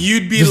 Like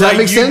you'd be Does that like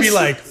make you'd be sense?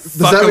 like, Does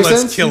fuck that him, make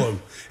let's sense? kill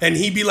him. And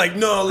he'd be like,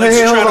 no, let's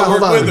Hey, try hold to on, work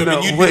hold on. with him. No,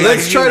 And you'd wait, be like,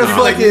 let's try to you'd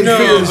be like, fucking no,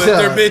 figure this but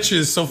they're out.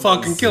 bitches, so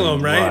fucking kill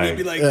them, right? And he'd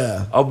be like,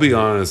 Yeah. I'll be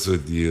honest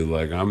with you.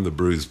 Like, I'm the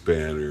Bruce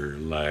Banner.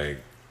 Like,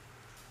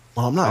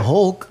 Well, I'm not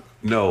Hulk.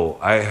 no,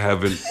 I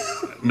haven't.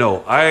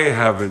 No, I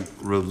haven't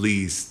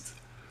released.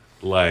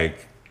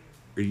 Like,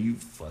 are you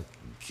fucking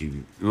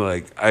kidding?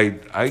 Like,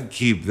 I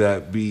keep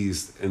that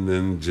beast and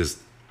then just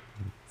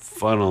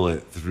funnel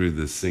it through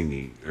the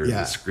singing or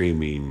Yeah. the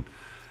screaming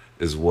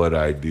is what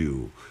I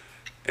do.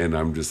 And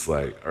I'm just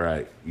like, all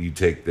right, you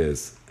take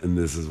this and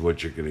this is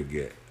what you're going to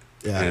get.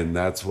 Yeah. And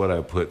that's what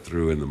I put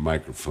through in the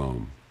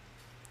microphone.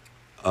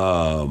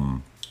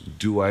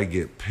 Do I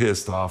get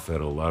pissed off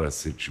at a lot of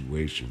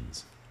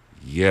situations?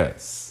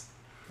 Yes.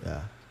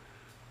 Yeah.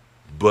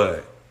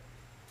 But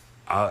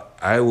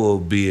I will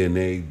be an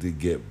egg to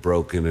get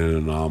broken in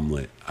an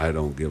omelet. I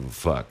don't give a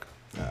fuck.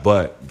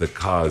 But the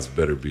cause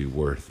better be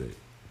worth it.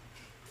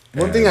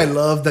 One thing I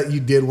love that you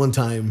did one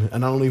time,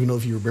 and I don't even know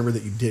if you remember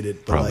that you did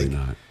it, but Probably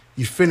like not.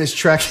 you finished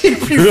tracking.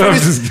 I'm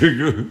just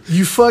kidding.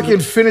 You fucking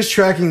finished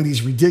tracking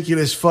these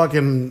ridiculous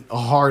fucking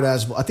hard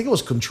ass. I think it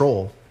was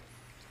Control,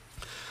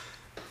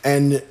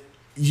 and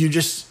you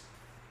just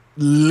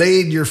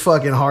laid your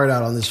fucking heart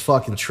out on this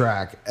fucking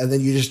track, and then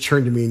you just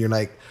turned to me and you're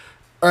like,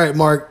 "All right,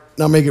 Mark,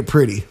 now make it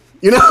pretty."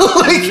 You know,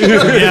 like,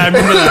 Yeah, I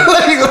remember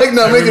that. like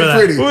no, make it that.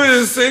 pretty.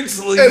 Well,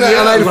 essentially, And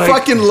I like,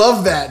 fucking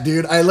love that,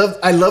 dude. I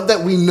love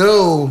that we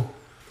know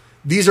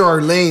these are our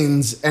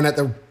lanes, and at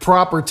the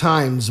proper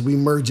times we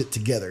merge it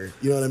together.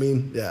 You know what I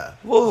mean? Yeah.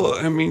 Well,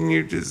 I mean,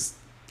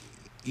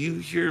 you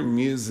hear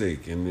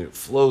music and it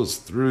flows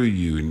through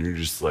you, and you're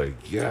just like,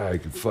 yeah, I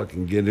could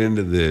fucking get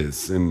into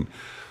this. And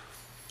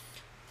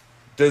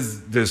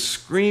does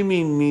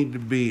screaming need to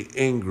be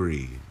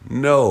angry?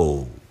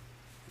 No.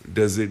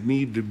 Does it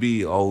need to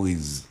be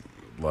always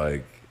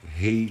like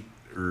hate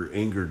or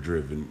anger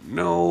driven?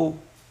 No.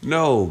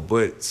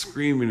 But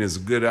screaming is a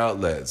good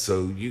outlet.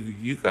 So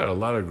you got a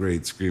lot of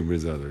great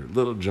screamers out there.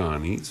 Little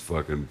John, he's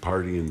fucking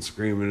partying,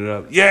 screaming it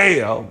up.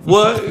 Yeah,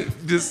 what?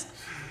 Just.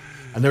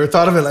 I never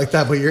thought of it like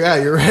that, but you're right.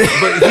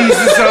 But he's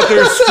just out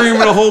there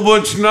screaming a whole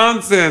bunch of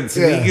nonsense,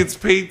 and Yeah. he gets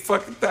paid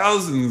fucking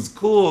thousands.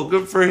 Cool,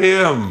 good for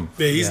him.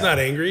 Yeah, he's not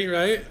angry,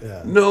 right?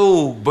 Yeah.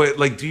 No, but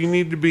like, do you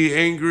need to be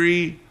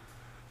angry?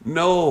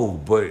 No,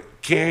 but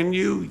can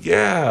you?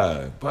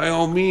 Yeah, by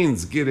all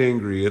means, get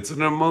angry. It's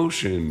an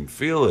emotion.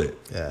 Feel it.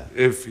 Yeah.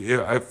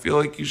 I feel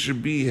like you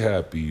should be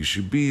happy. You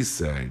should be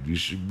sad. You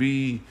should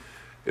be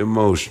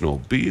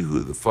emotional. Be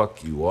who the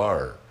fuck you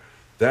are.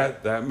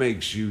 That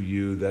makes you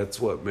you. That's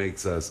what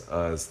makes us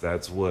us.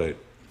 That's what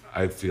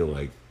I feel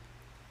like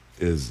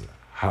is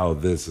how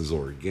this is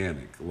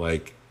organic.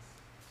 Like,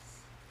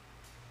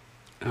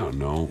 I don't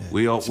know.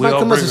 We all It's not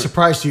come as a bring-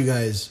 surprise to you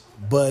guys,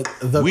 but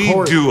we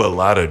do a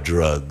lot of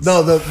drugs.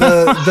 No, the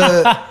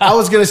I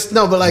was gonna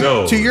no, but like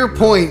No, to your no.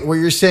 point where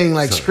you're saying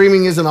like Sorry.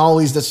 screaming isn't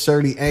always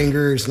necessarily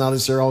anger. It's not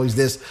necessarily always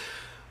this.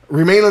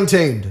 Remain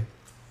Untamed.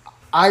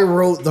 I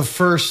wrote the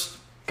first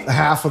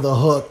half of the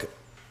hook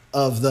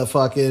of the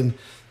fucking.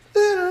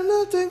 There's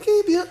nothing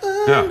keep you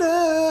under.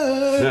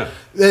 Yeah.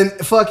 Then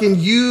fucking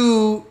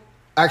you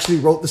actually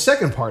wrote the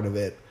second part of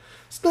it.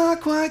 It's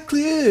not quite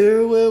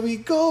clear where we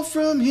go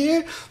from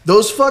here.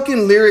 Those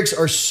fucking lyrics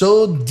are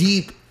so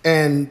deep,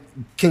 and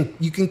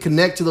you can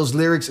connect to those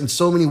lyrics in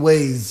so many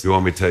ways. You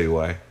want me to tell you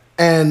why?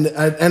 And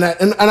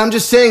I'm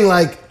just saying,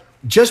 like,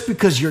 just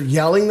because you're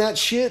yelling that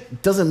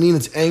shit doesn't mean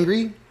it's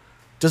angry,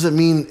 doesn't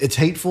mean it's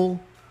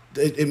hateful.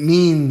 It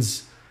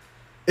means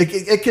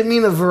it can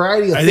mean a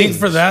variety of I things. think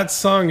for that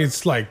song,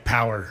 it's like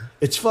power.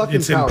 it's fucking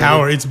It's power.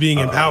 empowered. It's being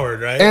empowered,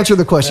 right? Answer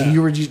the question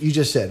you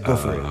just said. Go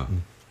for it.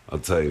 I'll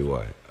tell you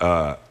why.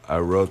 I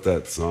wrote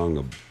that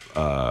song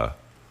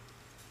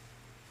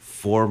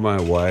for my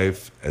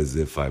wife as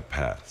if I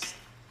passed.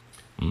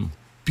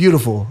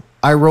 Beautiful.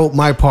 I wrote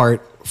my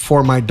part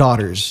for my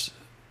daughters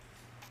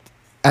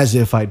as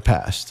if I'd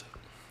passed.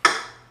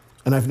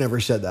 And I've never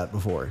said that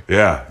before.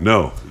 Yeah,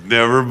 no,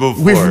 never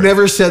before. We've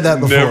never said that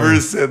before. Never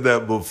said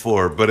that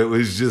before, but it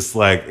was just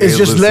like It's hey, just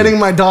listen, letting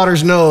my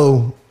daughters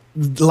know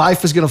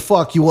life is going to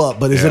fuck you up.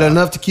 But is it Yeah.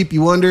 enough to keep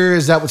you under?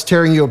 Is that what's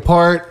tearing you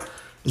apart?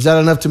 Is that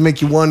enough to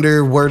make you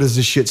wonder where does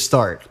this shit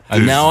start?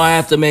 And now I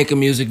have to make a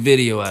music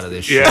video out of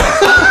this shit.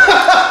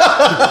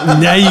 Yeah,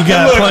 Now you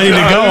got plenty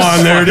to go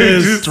on. There it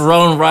is. Just-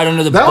 Thrown right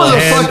under the That was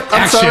bus. a And fuck.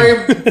 I'm action.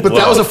 sorry, but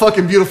that was a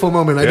fucking beautiful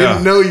moment. I Yeah.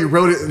 didn't know you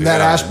wrote it in that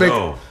Yeah, aspect.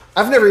 no.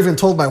 I've never even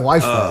told my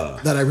wife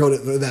that I wrote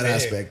it in that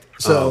aspect.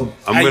 So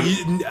I'll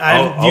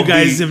You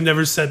guys be- have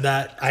never said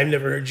that. I've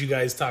never heard you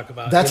guys talk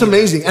about. that's any of that.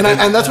 amazing,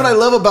 and that's what I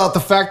love about the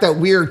fact that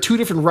we are two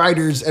different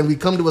writers, and we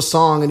come to a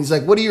song, and he's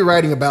like, "What are you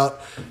writing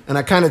about?" And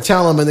I kind of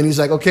tell him, and then he's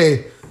like,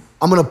 "Okay,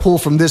 I'm gonna pull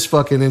from this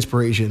fucking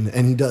inspiration,"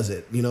 and he does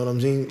it. You know what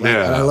I'm saying? Like,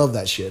 Yeah. and I love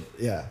that shit.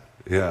 Yeah.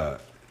 Yeah.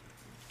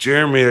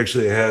 Jeremy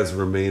actually has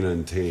Remain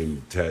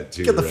Untamed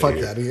tattooed. Get the right fuck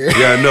here. outta here.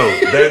 Yeah, no,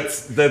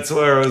 that's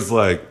where I was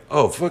like,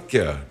 oh fuck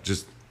yeah,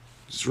 just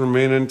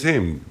Remain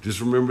Untamed. Just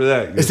remember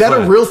that. Is that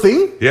a real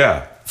thing?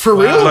 Yeah. For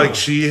real? Like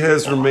she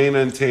has Remain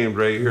Untamed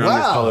right here on the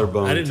Wow.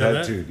 collarbone I didn't know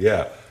that. tattooed.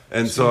 Yeah.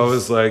 And so I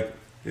was like,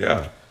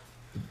 yeah.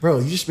 Bro,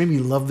 you just made me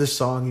love this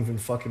song even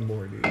fucking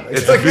more, dude. Like,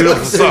 It's a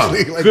beautiful song.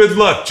 seriously, like- Good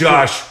luck,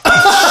 Josh.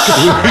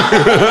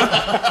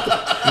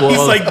 He's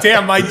like,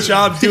 damn, my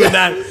job doing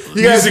that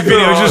You guys music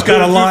video go. just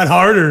got a lot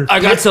harder. I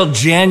got till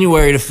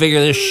January to figure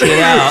this shit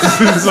out.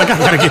 It's like I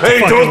gotta get the Hey,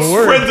 fucking don't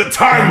word. spread the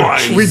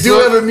timeline. We do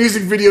have a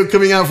music video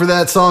coming out for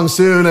that song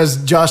soon, as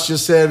Josh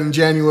just said, in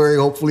January.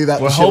 Hopefully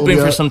that We're shit will hoping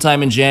be for up. some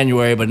time in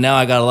January, but now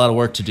I got a lot of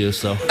work to do.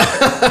 So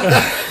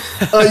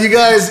You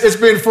guys, it's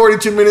been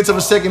 42 minutes of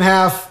a second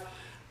half.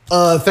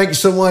 Thank you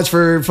so much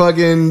for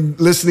fucking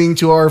listening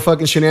to our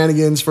fucking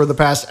shenanigans for the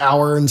past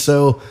hour. And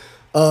so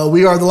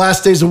we are the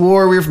Last Days of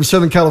War. We're from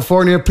Southern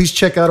California. Please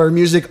check out our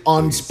music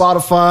on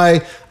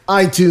Spotify,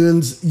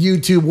 iTunes,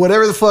 YouTube,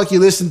 whatever the fuck you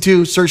listen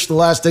to. Search the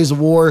Last Days of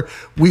War.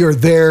 We are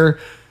there.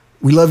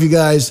 We love you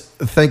guys.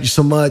 Thank you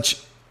so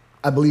much.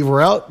 I believe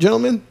we're out,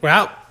 gentlemen. We're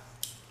out.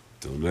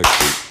 Till next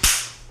week.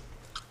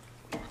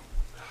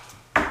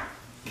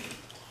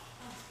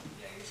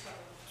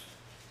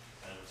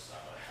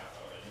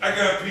 I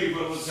got pee,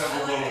 but let's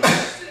have a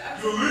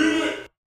moment.